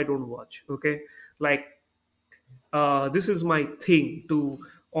cinema I don't watch. Okay, like, this is my thing to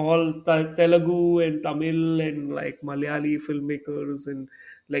all Telugu and Tamil and like Malayali filmmakers, and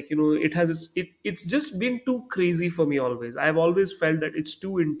like, it's just been too crazy for me always. I've always felt that it's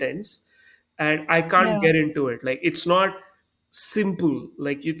too intense, and I can't yeah, get into it. Like, it's not simple.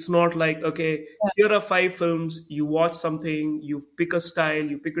 Like, it's not like, okay, here are 5 films, you watch something, you pick a style,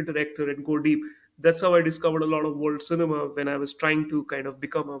 you pick a director, and go deep. That's how I discovered a lot of world cinema when I was trying to kind of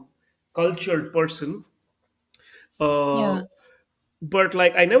become a cultured person. uh, yeah, but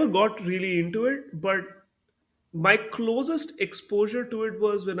like, I never got really into it. But my closest exposure to it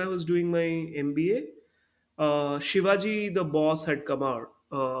was when I was doing my MBA. Shivaji the Boss had come out.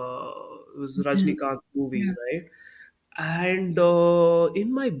 it was Mhm. Rajnikant movie, Yeah. right? And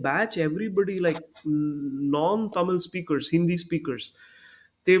in my batch, everybody like non-Tamil speakers, Hindi speakers,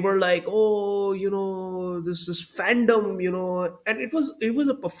 they were like, "Oh, this is fandom," and it was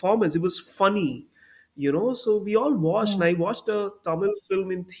a performance. It was funny, So we all watched, and Yeah. I watched a Tamil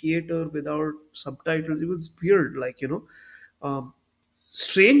film in theater without subtitles. It was weird, Um,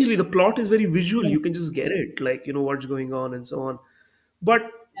 strangely, the plot is very visual. Yeah. You can just get it, what's going on and so on. But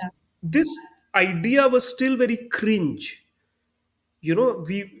Yeah. this idea was still very cringe.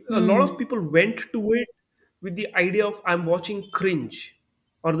 We a lot of Hmm. people went to it with the idea of I'm watching cringe,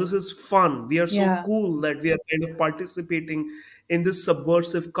 or this is fun. We are so Yeah. cool that we are kind of participating in this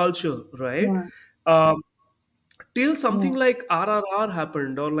subversive culture, right? Yeah. Um, till Yeah. something like RRR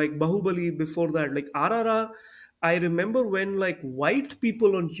happened, or like Bahubali before that, like RRR. I remember when like white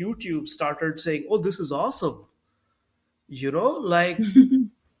people on YouTube started saying, "Oh, this is awesome," like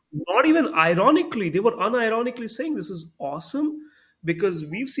not even ironically, they were unironically saying this is awesome, because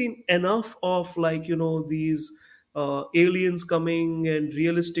we've seen enough of these aliens coming and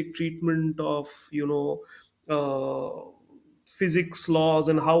realistic treatment of physics laws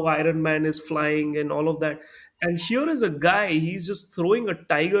and how Iron Man is flying and all of that. And here is a guy, he's just throwing a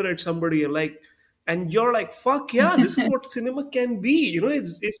tiger at somebody, and you're like, fuck yeah, this is what cinema can be.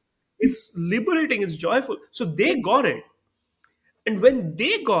 It's liberating, it's joyful. So they got it. And when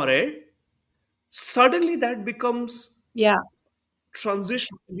they got it, suddenly that becomes Yeah.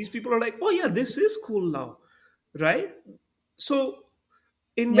 transition. These people are like, oh yeah, this is cool now, right? So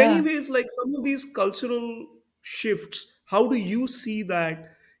in many Yeah. ways, like some of these cultural shifts, how do you see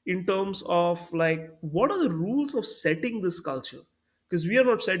that in terms of like what are the rules of setting this culture? Because we are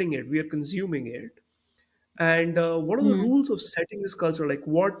not setting it, we are consuming it. And what are the Hmm. rules of setting this culture? Like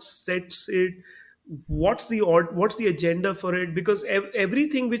what sets it? What's the agenda for it? Because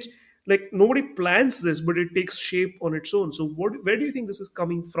everything which, like, nobody plans this, but it takes shape on its own. So where do you think this is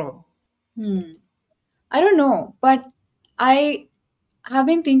coming from? Hmm. I don't know, but I have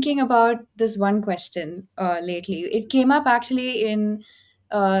been thinking about this one question lately. It came up actually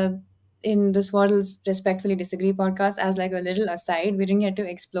uh, in this Waddles Respectfully Disagree podcast as like a little aside. We didn't get to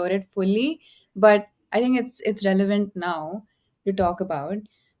explore it fully, but I think it's relevant now to talk about,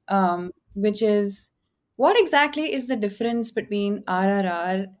 which is what exactly is the difference between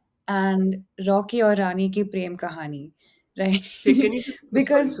RRR and Rocky or Rani ki Prem Kahani, right? Hey, can you just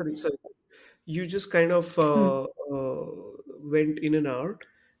sorry, Because sorry, you just kind of hmm, went in and out.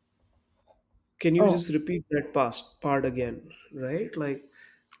 Can you oh just repeat that past part again, right? Like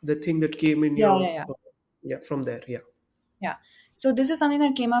the thing that came in yeah, your yeah, yeah. yeah, from there, yeah. Yeah. So this is something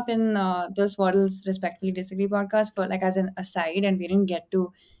that came up in the Swaddles Respectfully Disagree podcast, but like as an aside, and we didn't get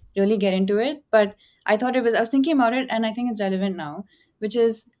to really get into it. But I was thinking about it, and I think it's relevant now, which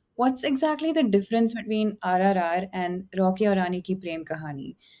is what's exactly the difference between RRR and Rocky or Rani Ki Prem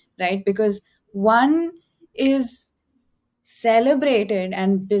Kahani, right? Because one is celebrated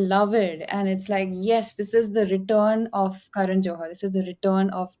and beloved, and it's like, yes, this is the return of Karan Johar, this is the return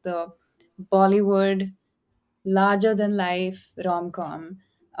of the Bollywood larger than life rom com.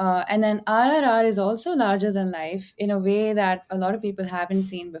 And then RRR is also larger than life in a way that a lot of people haven't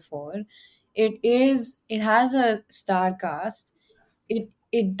seen before. It has a star cast.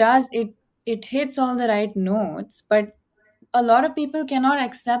 It hits all the right notes, but a lot of people cannot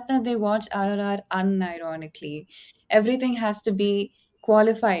accept that they watch RRR unironically. Everything has to be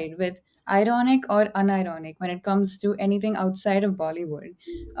qualified with ironic or unironic when it comes to anything outside of Bollywood.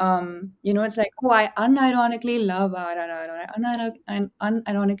 It's like, oh, I unironically love RRR, or I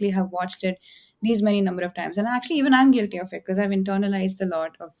unironically have watched it these many number of times. And actually, even I'm guilty of it because I've internalized a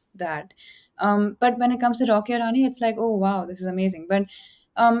lot of that. But when it comes to Rocky Rani, it's like, oh wow, this is amazing. But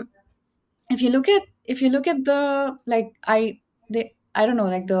um, if you look at the like I don't know,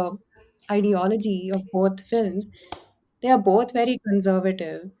 like the ideology of both films, they are both very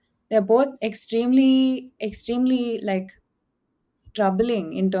conservative. They're both extremely like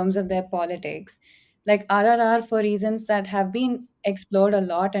troubling in terms of their politics. Like RRR, for reasons that have been explored a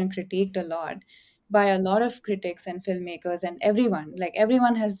lot and critiqued a lot by a lot of critics and filmmakers and everyone. Like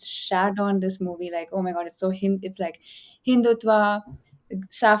everyone has shat on this movie, like, oh my god, it's like Hindutva,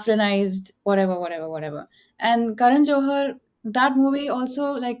 saffronized, whatever, whatever, whatever. And Karan Johar, that movie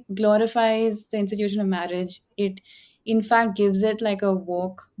also like glorifies the institution of marriage. It in fact gives it like a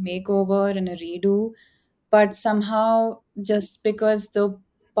woke makeover and a redo, but somehow just because the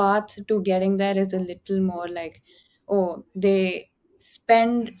path to getting there is a little more like, oh, they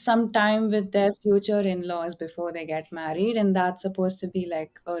spend some time with their future in-laws before they get married, and that's supposed to be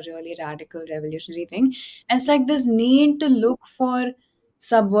like a really radical revolutionary thing. And it's like this need to look for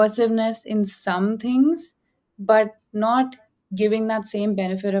subversiveness in some things, but not giving that same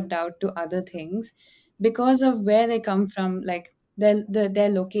benefit of doubt to other things because of where they come from, like their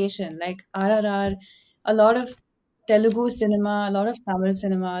location. Like RRR, a lot of Telugu cinema, a lot of Tamil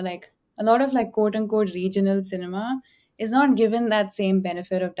cinema, like a lot of like quote unquote regional cinema is not given that same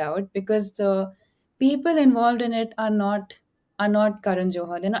benefit of doubt because the people involved in it are not Karan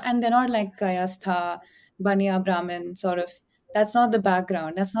Johar. They're not like Kayastha, Bania Brahmin sort of. That's not the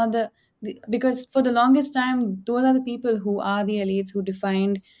background. That's not because for the longest time, those are the people who are the elites who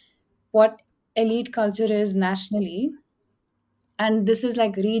defined what elite culture is nationally, and this is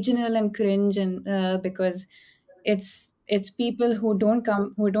like regional and cringe, and because it's people who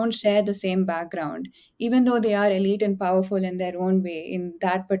don't share the same background, even though they are elite and powerful in their own way in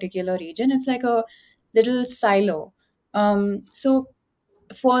that particular region. It's like a little silo. So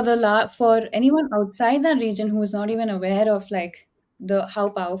for anyone outside that region who is not even aware of like how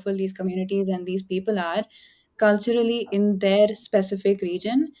powerful these communities and these people are culturally in their specific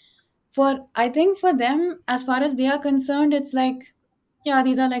region, for I think for them, as far as they are concerned, it's like, yeah,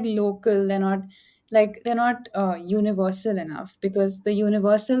 these are like local. They're not universal enough because the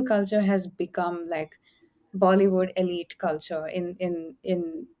universal culture has become like Bollywood elite culture in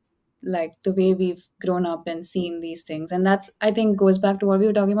like the way we've grown up and seen these things. And that's, I think, goes back to what we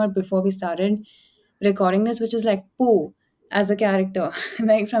were talking about before we started recording this, which is like Pooh as a character,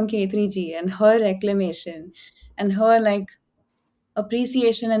 like from K3G, and her reclamation and her like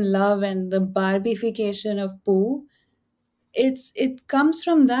appreciation and love and the barbification of Pooh. It comes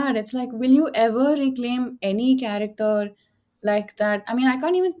from that. It's like, will you ever reclaim any character like that? I mean, I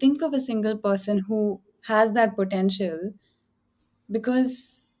can't even think of a single person who has that potential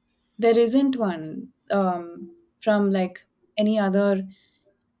because there isn't one from like any other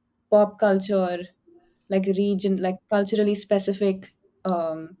pop culture, like region, like culturally specific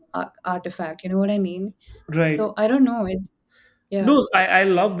artifact. You know what I mean? Right. So I don't know. Yeah. No, I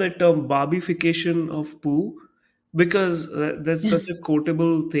love that term barbification of poo because that's such a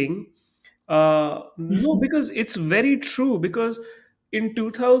quotable thing. No, because it's very true. Because in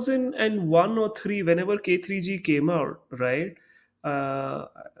 2001 or 3, whenever K3G came out, right?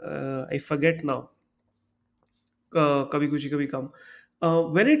 I forget now. Kabhi Kuchi Kabhi Kam.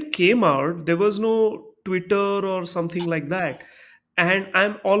 When it came out, there was no Twitter or something like that. And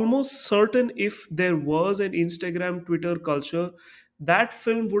I'm almost certain if there was an Instagram, Twitter culture, that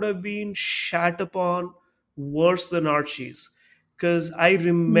film would have been shat upon worse than Archie's. Because I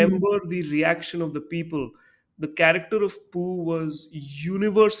Hmm. remember the reaction of the people. The character of Pooh was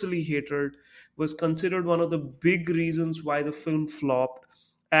universally hated, was considered one of the big reasons why the film flopped.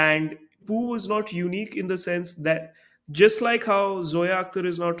 And Pooh was not unique in the sense that just like how Zoya Akhtar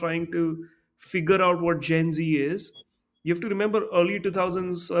is now trying to figure out what Gen Z is, you have to remember early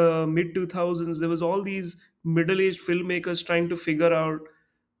 2000s, mid 2000s, there was all these middle-aged filmmakers trying to figure out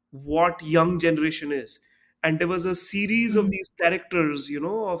what young generation is. And there was a series of Hmm. these characters,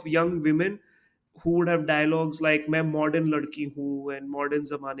 of young women who would have dialogues like "मैं modern लड़की हूँ" and "modern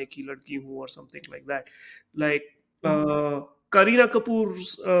ज़माने की लड़की हूँ" or something like that. Like Kareena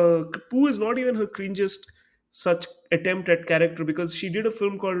Kapoor's Kapoor is not even her cringiest such attempt at character, because she did a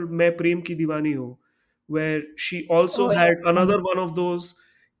film called "मैं प्रेम की दीवानी हूँ," where she also Oh had yeah. another one of those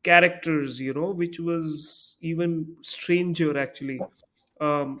characters, which was even stranger actually.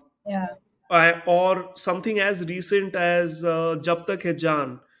 Um, Yeah. or something as recent as Jab Tak Hai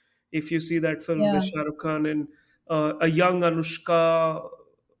Jaan. If you see that film with Yeah. Shah Rukh Khan and a young Anushka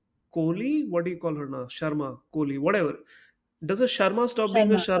Kohli, what do you call her now? Sharma Kohli, whatever. Does a Sharma stop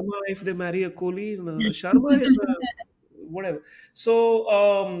being a Sharma. Sharma if they marry a Kohli? No, Sharma is a whatever.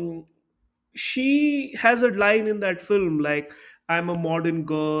 So she has a line in that film like, I'm a modern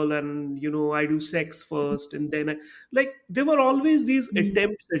girl and I do sex first and then like there were always these Mm.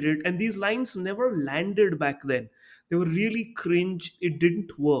 attempts at it, and these lines never landed back then. They were really cringe. It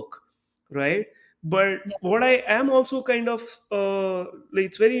didn't work, right? But Yeah. what I am also kind of like,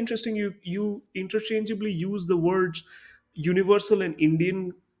 it's very interesting, you interchangeably use the words universal and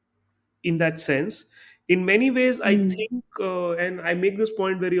Indian in that sense. In many ways, I Mm. think, and I make this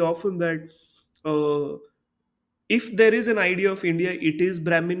point very often, that uh, if there is an idea of India, it is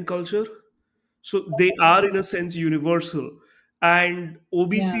Brahmin culture. So they are, in a sense, universal. And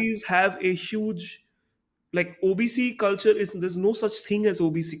Yeah. OBCs have a huge, like, OBC culture is, there's no such thing as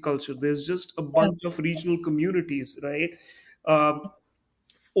OBC culture. There's just a Yeah. bunch of regional communities, right? Um,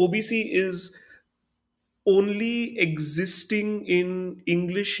 OBC is only existing in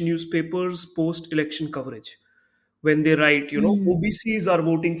English newspapers post election coverage. when they write, Mm. OBCs are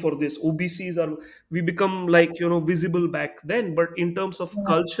voting for this, OBCs are, we become like, visible back then. But in terms of Yeah.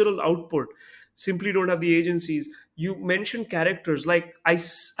 cultural output, simply don't have the agencies. You mentioned characters, like I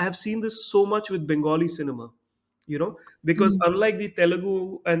have seen this so much with Bengali cinema, because Mm. unlike the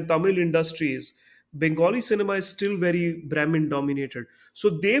Telugu and Tamil industries, Bengali cinema is still very Brahmin dominated. So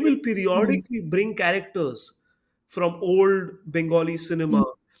they will Mm. periodically bring characters from old Bengali cinema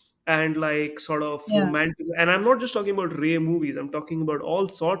Mm. and like sort of Yeah. romantic. And I'm not just talking about Ray movies. I'm talking about all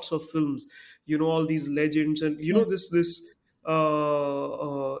sorts of films. All these legends, and Yeah. this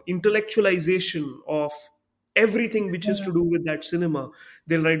intellectualization of everything which is Yeah. to do with that cinema.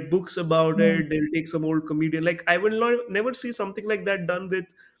 They'll write books about Yeah. it. They'll take some old comedian. Like I will never see something like that done with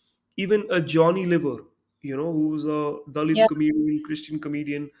even a Johnny Liver, who's a Dalit Yeah. comedian, Christian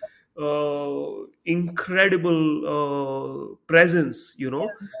comedian, incredible presence,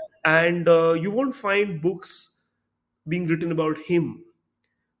 and you won't find books being written about him.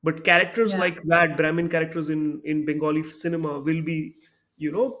 But characters Yeah. like that, Brahmin characters in Bengali cinema, will be,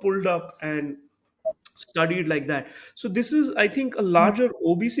 pulled up and studied like that. So this is, I think, a Yeah. larger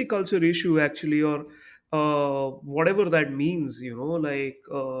OBC culture issue actually, or whatever that means, like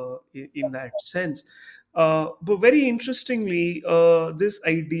in that sense. But very interestingly, this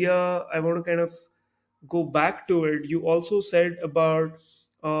idea, I want to kind of go back to it. You also said about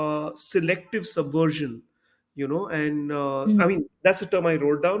selective subversion, and I Mm. mean, that's a term I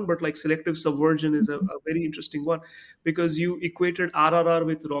wrote down, but like selective subversion is a very interesting one, because you equated RRR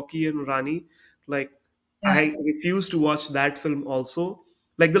with Rocky and Rani. Like, Yeah. I refuse to watch that film also.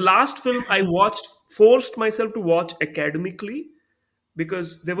 Like the last film I watched, forced myself to watch academically,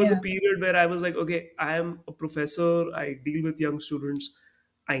 because there was a Yeah. period where I was like, okay, I am a professor, I deal with young students,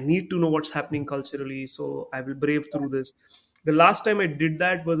 I need to know what's happening culturally, so I will brave through this. The last time I did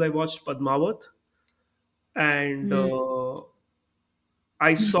that was I watched Padmavat, and Mm.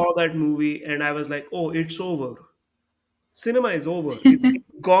 I saw that movie and I was like, oh, it's over. Cinema is over. It's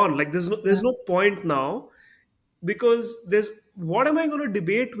gone. Like there's Yeah. no point now, because there's, what am I going to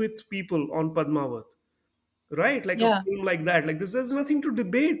debate with people on Padmavat? Right, like a Yeah. film like that, like this, there's nothing to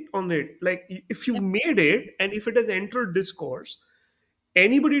debate on it. Like if you've made it and if it has entered discourse,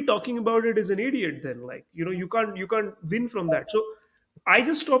 anybody talking about it is an idiot. Then, like, you can't win from that. So I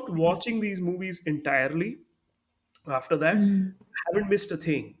just stopped watching these movies entirely after that. Mm. I haven't missed a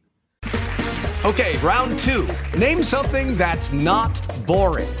thing. Okay, round two. Name something that's not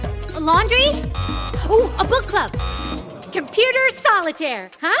boring. A laundry? Ooh, a book club. Computer solitaire,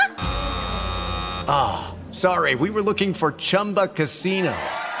 huh? Ah, sorry, we were looking for Chumba Casino.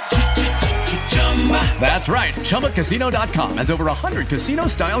 That's right, ChumbaCasino.com has over 100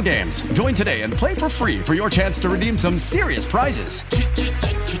 casino-style games. Join today and play for free for your chance to redeem some serious prizes.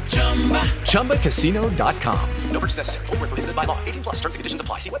 ChumbaCasino.com. No purchase necessary. Void where prohibited by law. 18 plus. Terms and conditions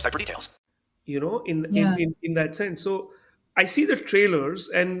apply. See website for details. Yeah. In that sense. So I see the trailers,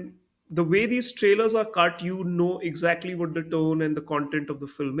 and the way these trailers are cut, exactly what the tone and the content of the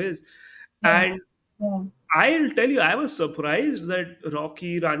film is. Yeah. And Yeah. I'll tell you, I was surprised that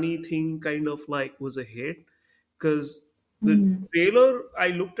Rocky Rani thing kind of like was a hit, because the Mm. trailer, I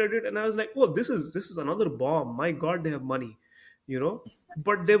looked at it and I was like, oh, this is another bomb. My God, they have money, you know.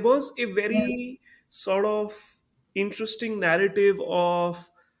 But there was a Yeah. very sort of interesting narrative of,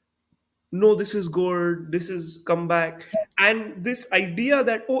 no, this is good, this is comeback, and this idea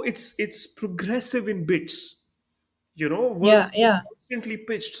that, oh, it's progressive in bits, Yeah. was Yeah. constantly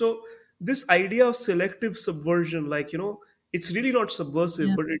pitched. So this idea of selective subversion, like, it's really not subversive,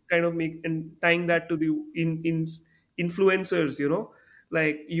 Yeah. but it kind of make, and tying that to the in influencers,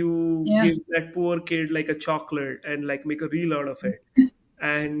 like you Yeah. give that poor kid like a chocolate and like make a reel out of it,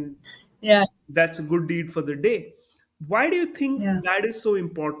 and Yeah. that's a good deed for the day. Why do you think Yeah. that is so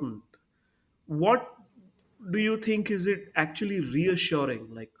important? What do you think is it actually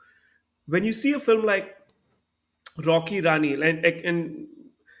reassuring? Like when you see a film like Rocky Rani, and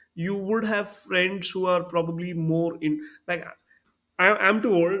you would have friends who are probably more in, like, I'm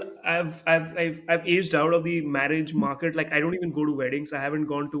too old. I've aged out of the marriage market. Like I don't even go to weddings. I haven't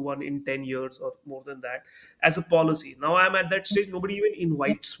gone to one in 10 years or more than that as a policy. Now I'm at that stage. Nobody even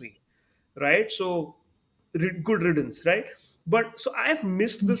invites me, right? So good riddance, right? But so I've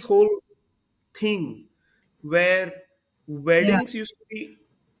missed this whole thing where Yeah. weddings used to be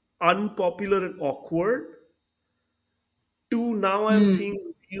unpopular and awkward, to now I'm Mm.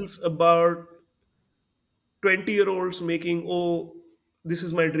 seeing reels about 20-year-olds making, oh, this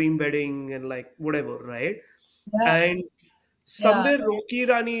is my dream wedding and like whatever, right? Yeah. And Yeah. somewhere Rocky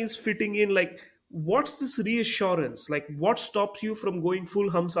Rani is fitting in. Like, what's this reassurance? Like, what stops you from going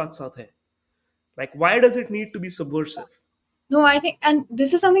full hum saath saath hai? Like, why does it need to be subversive? No, I think, and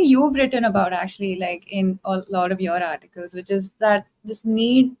this is something you've written about actually, like in a lot of your articles, which is that this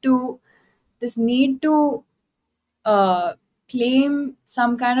need to uh, claim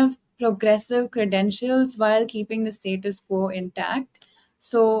some kind of progressive credentials while keeping the status quo intact.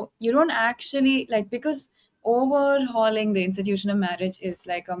 So you don't actually like, because overhauling the institution of marriage is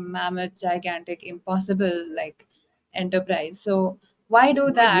like a mammoth, gigantic, impossible like enterprise. So why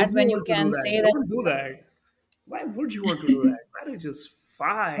do Why would that you when you want to do can that? say that? Don't do that. Why would you want to do that? Marriage is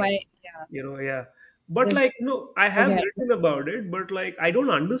fine. Why? Yeah, Yeah. But this. like, no, I have Okay. written about it, but like, I don't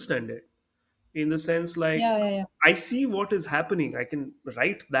understand it in the sense like, Yeah, yeah, yeah. I see what is happening. I can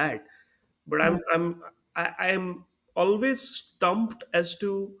write that, but Yeah. I'm always stumped as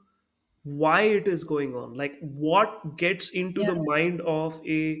to why it is going on, like what gets into Yeah. the mind of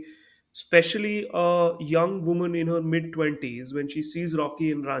a, especially a young woman in her mid 20s, when she sees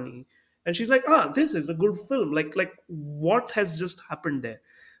Rocky and Rani, and she's like, ah, this is a good film. Like what has just happened there?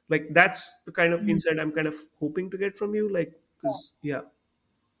 Like that's the kind of Mhm. insight I'm kind of hoping to get from you, like, because yeah.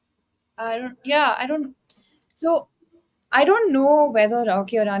 I don't. Yeah, I don't. So I don't know whether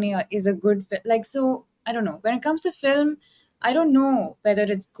Rocky or Rani is a good like. So I don't know. When it comes to film, I don't know whether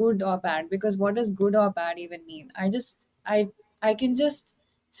it's good or bad, because what does good or bad even mean? I can just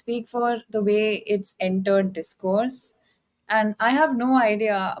speak for the way it's entered discourse, and I have no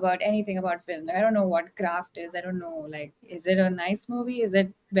idea about anything about film. Like, I don't know what craft is. I don't know, like, is it a nice movie? Is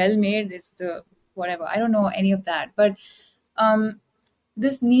it well made? Is the whatever? I don't know any of that. But um,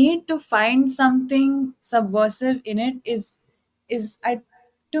 this need to find something subversive in it is I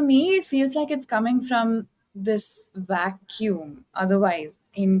to me it feels like it's coming from this vacuum otherwise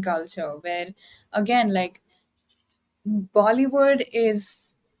in culture, where again, like, Bollywood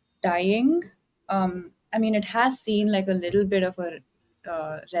is dying. I mean, it has seen like a little bit of a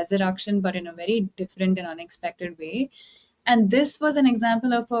resurrection, but in a very different and unexpected way. And this was an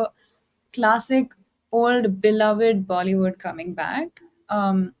example of a classic, old, beloved Bollywood coming back.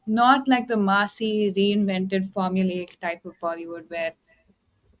 Not like the massy, reinvented, formulaic type of Bollywood where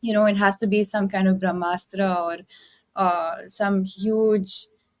it has to be some kind of brahmastra or some huge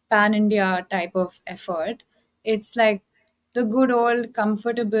pan India type of effort. It's like the good old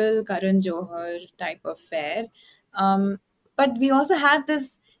comfortable Karan Johar type of fare. But we also had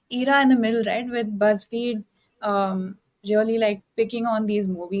this era in the middle, right, with BuzzFeed really like picking on these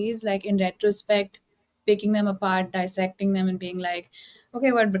movies, like in retrospect, picking them apart, dissecting them, and being like,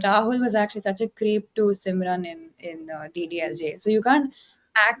 okay, but Rahul was actually such a creep to Simran in DDLJ. So you can't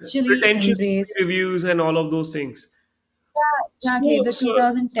actually Pretentious embrace. reviews and all of those things. Yeah, exactly, the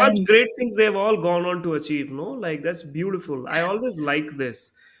Such 2010s. great things they've all gone on to achieve, no? Like that's beautiful. I always like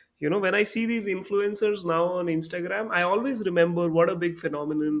this. When I see these influencers now on Instagram, I always remember what a big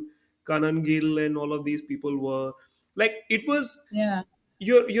phenomenon Kanan Gill and all of these people were. Like it was, Yeah,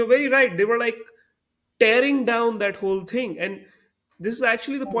 you're very right. They were like tearing down that whole thing. And this is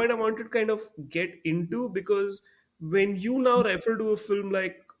actually the point I wanted to kind of get into, because when you now refer to a film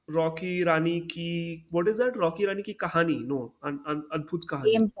like Rocky Rani ki, what is that? Rocky Rani ki kahani? No, Adbhut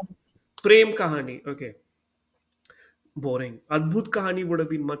kahani. same. Prem kahani. Okay, boring. Adbhut kahani would have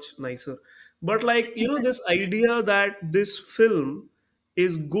been much nicer. But like, this idea that this film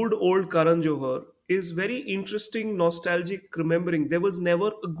is good old Karan Johar is very interesting, nostalgic remembering. There was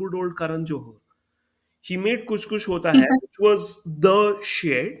never a good old Karan Johar. He made Kuch Kuch Hota Hai, which was the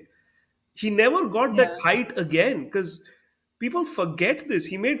shit. He never got that Yeah, height again, because people forget this.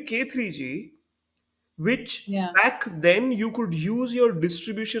 He made K3G, which yeah, back then you could use your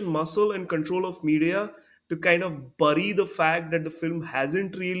distribution muscle and control of media to kind of bury the fact that the film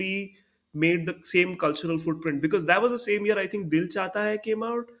hasn't really made the same cultural footprint, because that was the same year I think Dil Chahta Hai came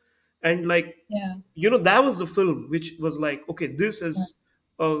out. And like, yeah, that was the film which was like, okay, this yeah, has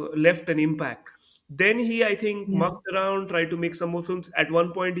left an impact. Then he, I think, yeah, mucked around, tried to make some more films. At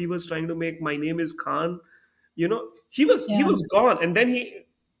one point he was trying to make My Name Is Khan. He was yeah, gone, and then he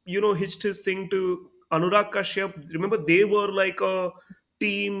hitched his thing to Anurag Kashyap. Remember, they were like a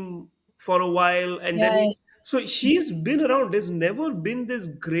team for a while, and then yeah, so he's been around. There's never been this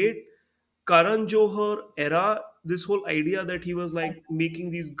great Karan Johar era. This whole idea that he was like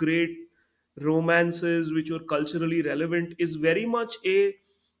making these great romances which were culturally relevant is very much a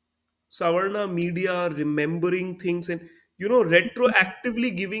Savarna media remembering things, and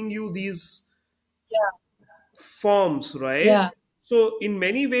retroactively giving you these yeah, forms, right? yeah, So in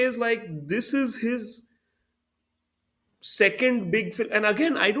many ways, like, this is his second big film, and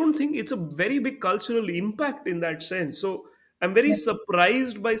again, I don't think it's a very big cultural impact in that sense. So I'm very yeah.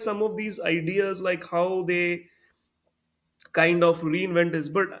 surprised by some of these ideas, like how they kind of reinvent this.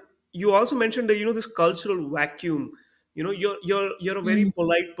 But you also mentioned that, this cultural vacuum. You're a very Mm.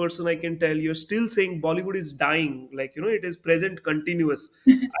 polite person, I can tell. You're still saying Bollywood is dying, like, it is present continuous.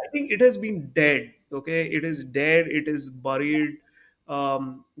 I think it has been dead. Okay, it is dead, it is buried.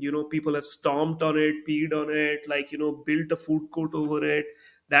 People have stomped on it, peed on it, like, built a food court over it.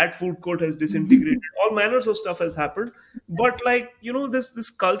 That food court has disintegrated. All manners of stuff has happened. But, like, this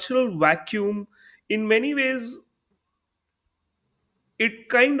cultural vacuum, in many ways, it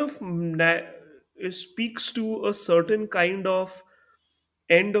kind of speaks to a certain kind of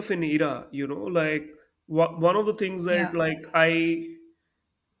end of an era. Like, one of the things that, Yeah. like, I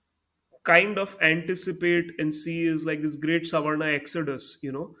kind of anticipate and see is like this great Savarna exodus.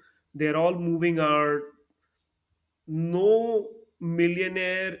 They're all moving out. No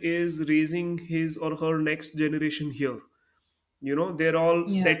millionaire is raising his or her next generation here. They're all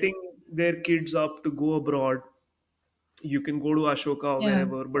Yeah. setting their kids up to go abroad. You can go to Ashoka or Yeah.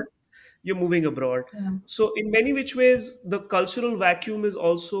 wherever, but you're moving abroad. Yeah. So, in many which ways, the cultural vacuum is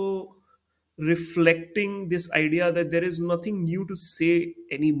also reflecting this idea that there is nothing new to say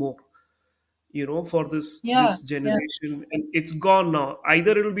anymore. For Yeah. this Yeah. generation, and it's gone now.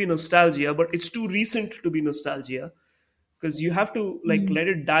 Either it'll be nostalgia, but it's too recent to be nostalgia, because you have to, like, Mm. let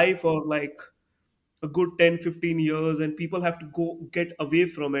it die for like a good 10-15 years, and people have to go get away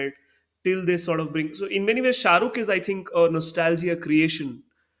from it till they sort of bring. So in many ways, Shahrukh is, I think, a nostalgia creation.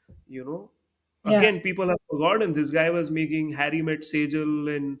 you know Yeah. Again, people have forgotten this guy was making Harry Met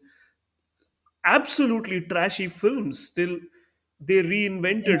Sejal and absolutely trashy films. Still, they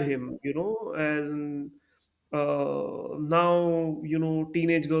reinvented Yeah. him, as in, now,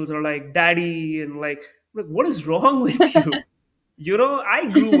 teenage girls are like daddy, and like, what is wrong with you? I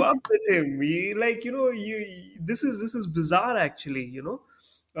grew up with him. Like, this is bizarre, actually. Yeah.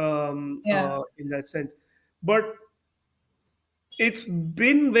 In that sense. But it's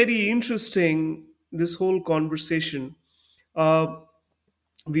been very interesting, this whole conversation. uh,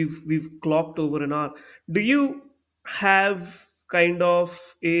 we've clocked over an hour. Do you have kind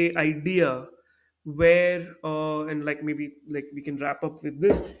of a idea where, and like, maybe, like, we can wrap up with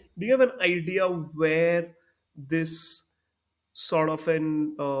this. Do you have an idea where this sort of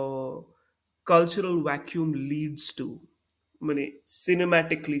an cultural vacuum leads to? I mean,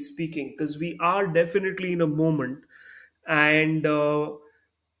 cinematically speaking, because we are definitely in a moment. And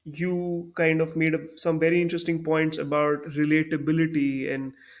you kind of made some very interesting points about relatability,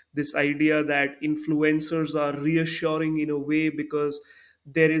 and this idea that influencers are reassuring in a way, because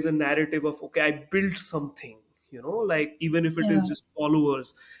there is a narrative of, okay, I built something, like, even if it is Yeah. just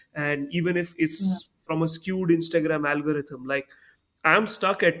followers, and even if Yeah. it's from a skewed Instagram algorithm. Like, I'm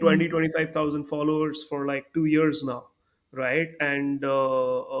stuck at Mm. 25,000 followers for like 2 years now, right? And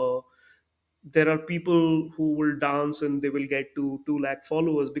there are people who will dance and they will get to 2 lakh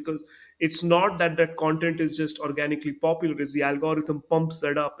followers, because it's not that that content is just organically popular. It's the algorithm pumps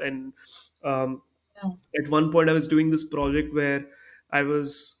that up. And um, Yeah. at one point, I was doing this project where I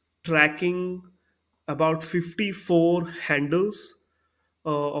was tracking about 54 handles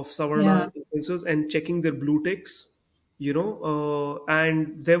of Savarna Yeah. influencers, and checking their blue ticks,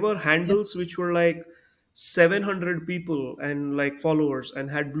 and there were Yeah. handles which were like 700 people and like followers and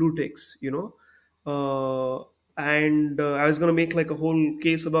had blue ticks, and I was going to make like a whole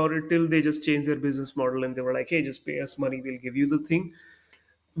case about it, till they just changed their business model, and they were like, hey, just pay us money, we'll give you the thing.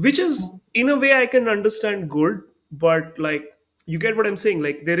 Which is, in a way, I can understand good. But, like, you get what I'm saying.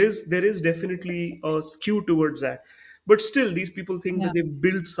 Like, there is definitely a skew towards that. But still, these people think Yeah. that they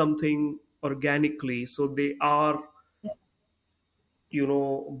built something organically, so they are, Yeah.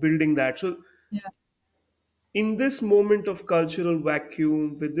 building that. So, Yeah. in this moment of cultural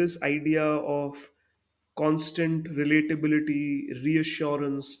vacuum, with this idea of constant relatability,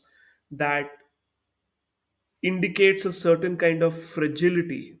 reassurance, that indicates a certain kind of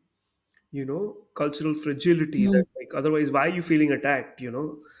fragility, cultural fragility, that, Mm. like, otherwise, why are you feeling attacked,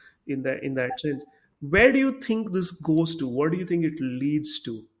 in that sense. Where do you think this goes to? What do you think it leads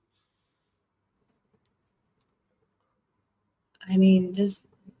to? I mean, just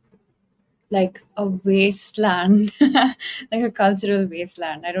like a wasteland, like a cultural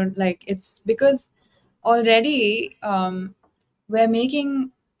wasteland. I don't like it's because already we're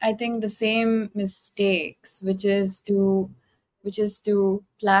making, I think, the same mistakes, which is to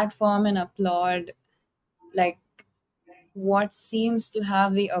platform and applaud like what seems to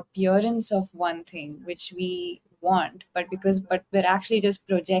have the appearance of one thing which we want, but we're actually just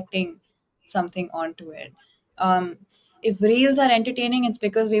projecting something onto it. um if reels are entertaining, it's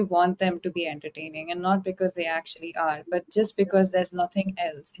because we want them to be entertaining and not because they actually are, but just because there's nothing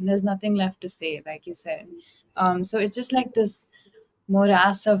else and there's nothing left to say, like you said. So it's just like this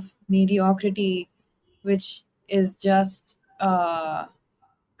morass of mediocrity, which is just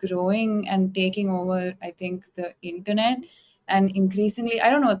growing and taking over, I think, the internet. And increasingly, I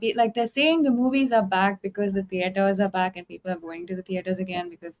don't know, like they're saying the movies are back because the theaters are back and people are going to the theaters again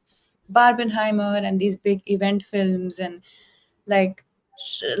because Barbenheimer and these big event films and like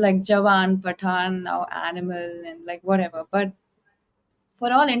like Jawan, Pathan, now Animal, and like whatever. But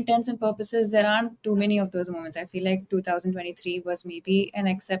for all intents and purposes, there aren't too many of those moments. I feel like 2023 was maybe an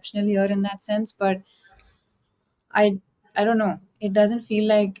exceptional year in that sense, but I I don't know. It doesn't feel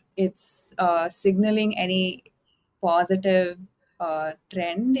like it's signaling any positive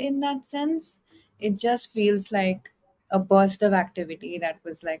trend in that sense. It just feels like a burst of activity that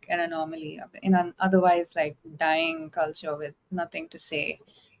was like an anomaly in an otherwise like dying culture with nothing to say.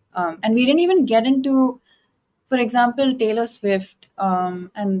 And we didn't even get into, for example, Taylor Swift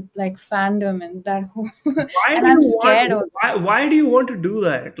and like fandom and that whole Why and do I'm you scared want? also. Why do you want to do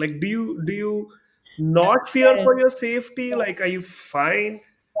that? Like, do you not fear Scared. for your safety? Like, are you fine?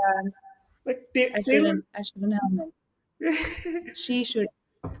 Yeah, Like Taylor, I shouldn't have known. She should.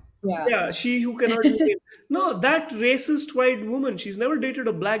 Yeah. yeah, she who cannot name. No, that racist white woman. She's never dated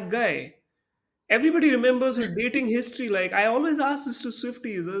a black guy. Everybody remembers her dating history. Like, I always ask this to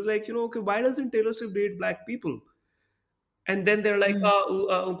Swifties. I was like, okay, why doesn't Taylor Swift date black people? And then they're like,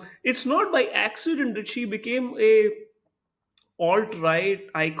 Mm. it's not by accident that she became a alt right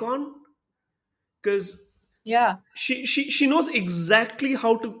icon, because Yeah. she knows exactly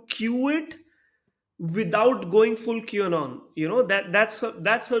how to cue it without going full QAnon.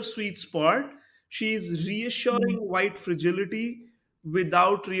 That's her sweet spot. She's reassuring Mm. white fragility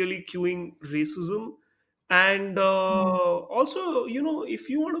without really cueing racism. And Mm. also, if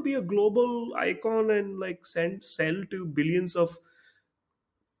you want to be a global icon and like sell to billions of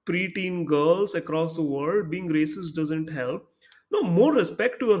preteen girls across the world, being racist doesn't help. No, more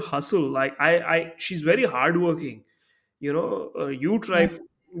respect to her hustle. Like, she's very hardworking. You try Yeah.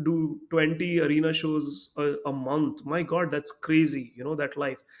 do 20 arena shows a month. My God, that's crazy. That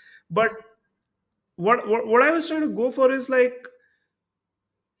life. But what I was trying to go for is like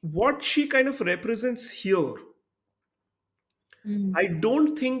what she kind of represents here. Mm. I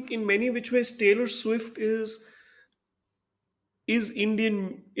don't think in many which ways Taylor Swift is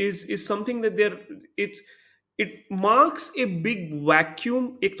Indian, is something that it marks a big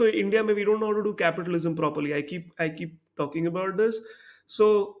vacuum. Ek to India mein we don't know how to do capitalism properly. I keep talking about this.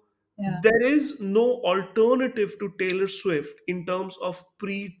 So Yeah. there is no alternative to Taylor Swift in terms of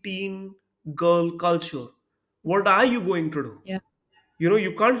pre-teen girl culture. What are you going to do? Yeah.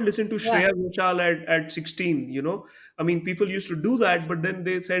 You can't listen to Yeah. Shreya Ghoshal at 16. I mean, people used to do that, but then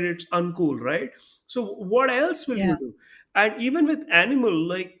they said it's uncool, right? So what else will you Yeah. do? And even with Animal,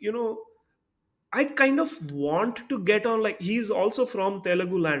 like, I kind of want to get on, like, he's also from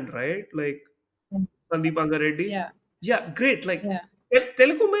Telugu land, right? Like, Mm. Sandeep Reddy. Yeah. Yeah, great. Like, Yeah.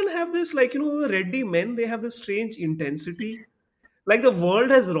 Telugu men have this, like, the Reddy men, they have this strange intensity. Like the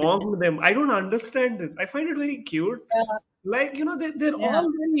world has wronged them. I don't understand this. I find it very cute. Yeah. Like, they're Yeah.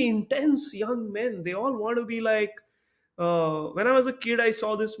 all very intense young men. They all want to be like, when I was a kid, I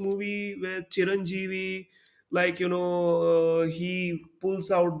saw this movie where Chiranjeevi, like, he pulls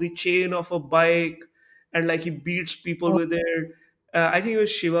out the chain of a bike and like he beats people Oh, with it. I think it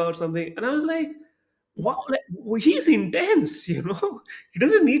was Shiva or something. And I was like, wow, like, he's intense, He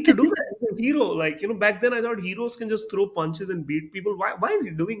doesn't need to do that. He's a hero. Like, back then I thought heroes can just throw punches and beat people. Why is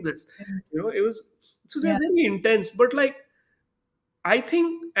he doing this? It was, so they're yeah. very intense. But like, I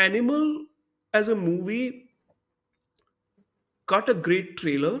think Animal as a movie got a great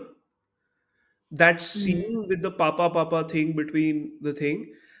trailer. That Mm. scene with the papa thing between the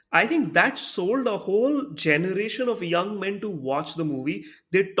thing, I think that sold a whole generation of young men to watch the movie.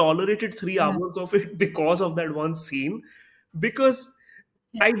 They tolerated three Yeah. hours of it because of that one scene. Because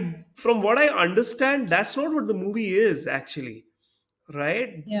Yeah. from what I understand, that's not what the movie is actually,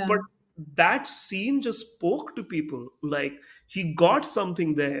 right? Yeah. But that scene just spoke to people. Like, he got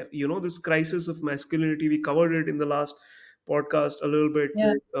something there. This crisis of masculinity, we covered it in the last podcast a little bit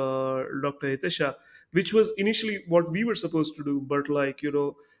Yeah. with Dr. Hitisha, which was initially what we were supposed to do. But like,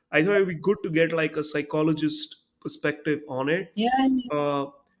 I thought it would be good to get like a psychologist perspective on it. Yeah.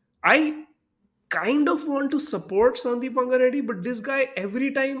 I kind of want to support Sandeep Reddy, but this guy,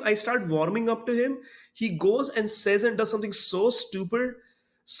 every time I start warming up to him, he goes and says and does something so stupid,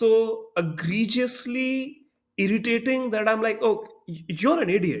 so egregiously irritating that I'm like, oh, you're an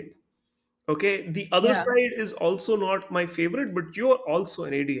idiot. Okay, the other Yeah. side is also not my favorite, but you're also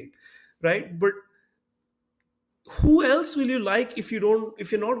an idiot, right? But who else will you like if you're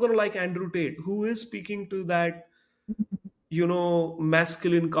not going to like Andrew Tate, who is speaking to that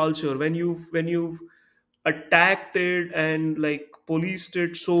masculine culture, when you've attacked it and like policed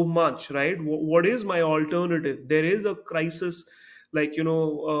it so much, right? What is my alternative? There is a crisis, like I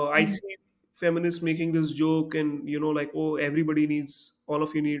Mm. see feminists making this joke, and like, oh, everybody needs, all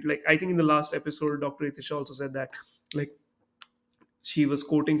of you need, like, I think in the last episode Dr. Itisha also said that, like, she was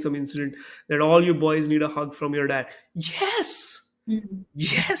quoting some incident that all you boys need a hug from your dad. Yes, Mm.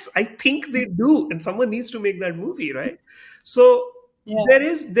 yes, I think they do, and someone needs to make that movie, right? So Yeah. there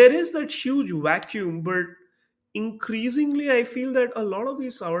is that huge vacuum, but increasingly I feel that a lot of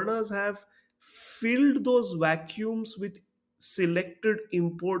these savarnas have filled those vacuums with selected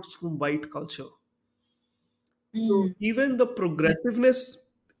imports from white culture. So Mm. even the Yeah. progressiveness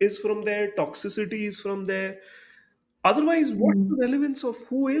is from there, toxicity is from there. Otherwise, what's Mm. the relevance of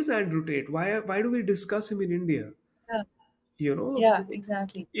who is Andrew Tate? Why do we discuss him in India? Yeah. You know, Yeah,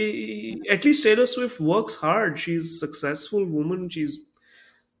 exactly. at least Taylor Swift works hard. She's a successful woman. She's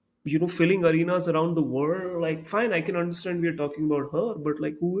filling arenas around the world. Like, fine, I can understand we are talking about her, but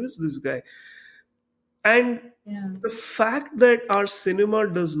like, who is this guy? And Yeah. the fact that our cinema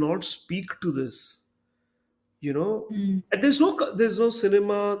does not speak to this, you know, Mm. and there's no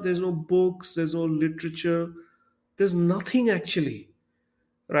cinema, there's no books, there's no literature, there's nothing actually,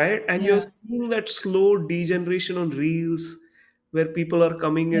 right? And you're Yeah. seeing that slow degeneration on reels, where people are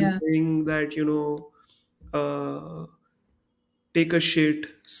coming and Yeah. saying that, take a shit,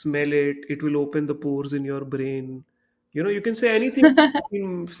 smell it, it will open the pores in your brain. You can say anything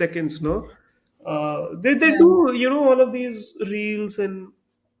in seconds, no? They Yeah. do, all of these reels, and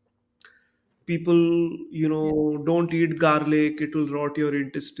people, Yeah. don't eat garlic, it will rot your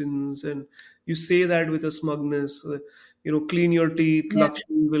intestines, and you say that with a smugness, clean your teeth, Yeah.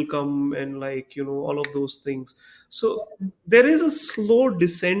 Lakshmi will come, and like, all of those things. So there is a slow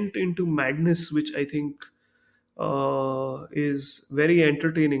descent into madness, which I think is very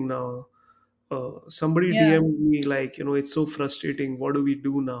entertaining now. Somebody Yeah. DM'd me like, it's so frustrating. What do we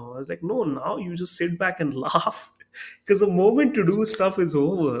do now? I was like, no, now you just sit back and laugh, because the moment to do stuff is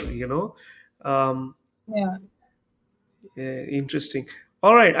over. Um, Yeah. Interesting.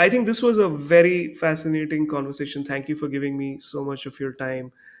 All right. I think this was a very fascinating conversation. Thank you for giving me so much of your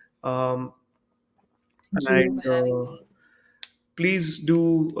time. Um, Thank you and for having me. please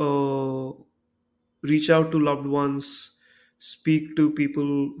do reach out to loved ones, speak to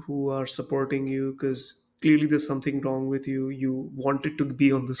people who are supporting you, because clearly there's something wrong with you. You wanted to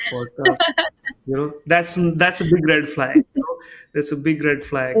be on this podcast. That's a big red flag. That's a big red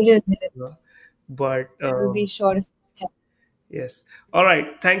flag. It is. It you know. But will be short. yes. All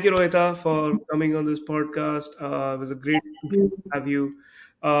right. Thank you, Rohita, for coming on this podcast. It was a great to have you.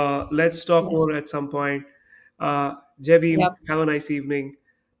 Let's talk Yes. more at some point. Jebin, Yep. have a nice evening.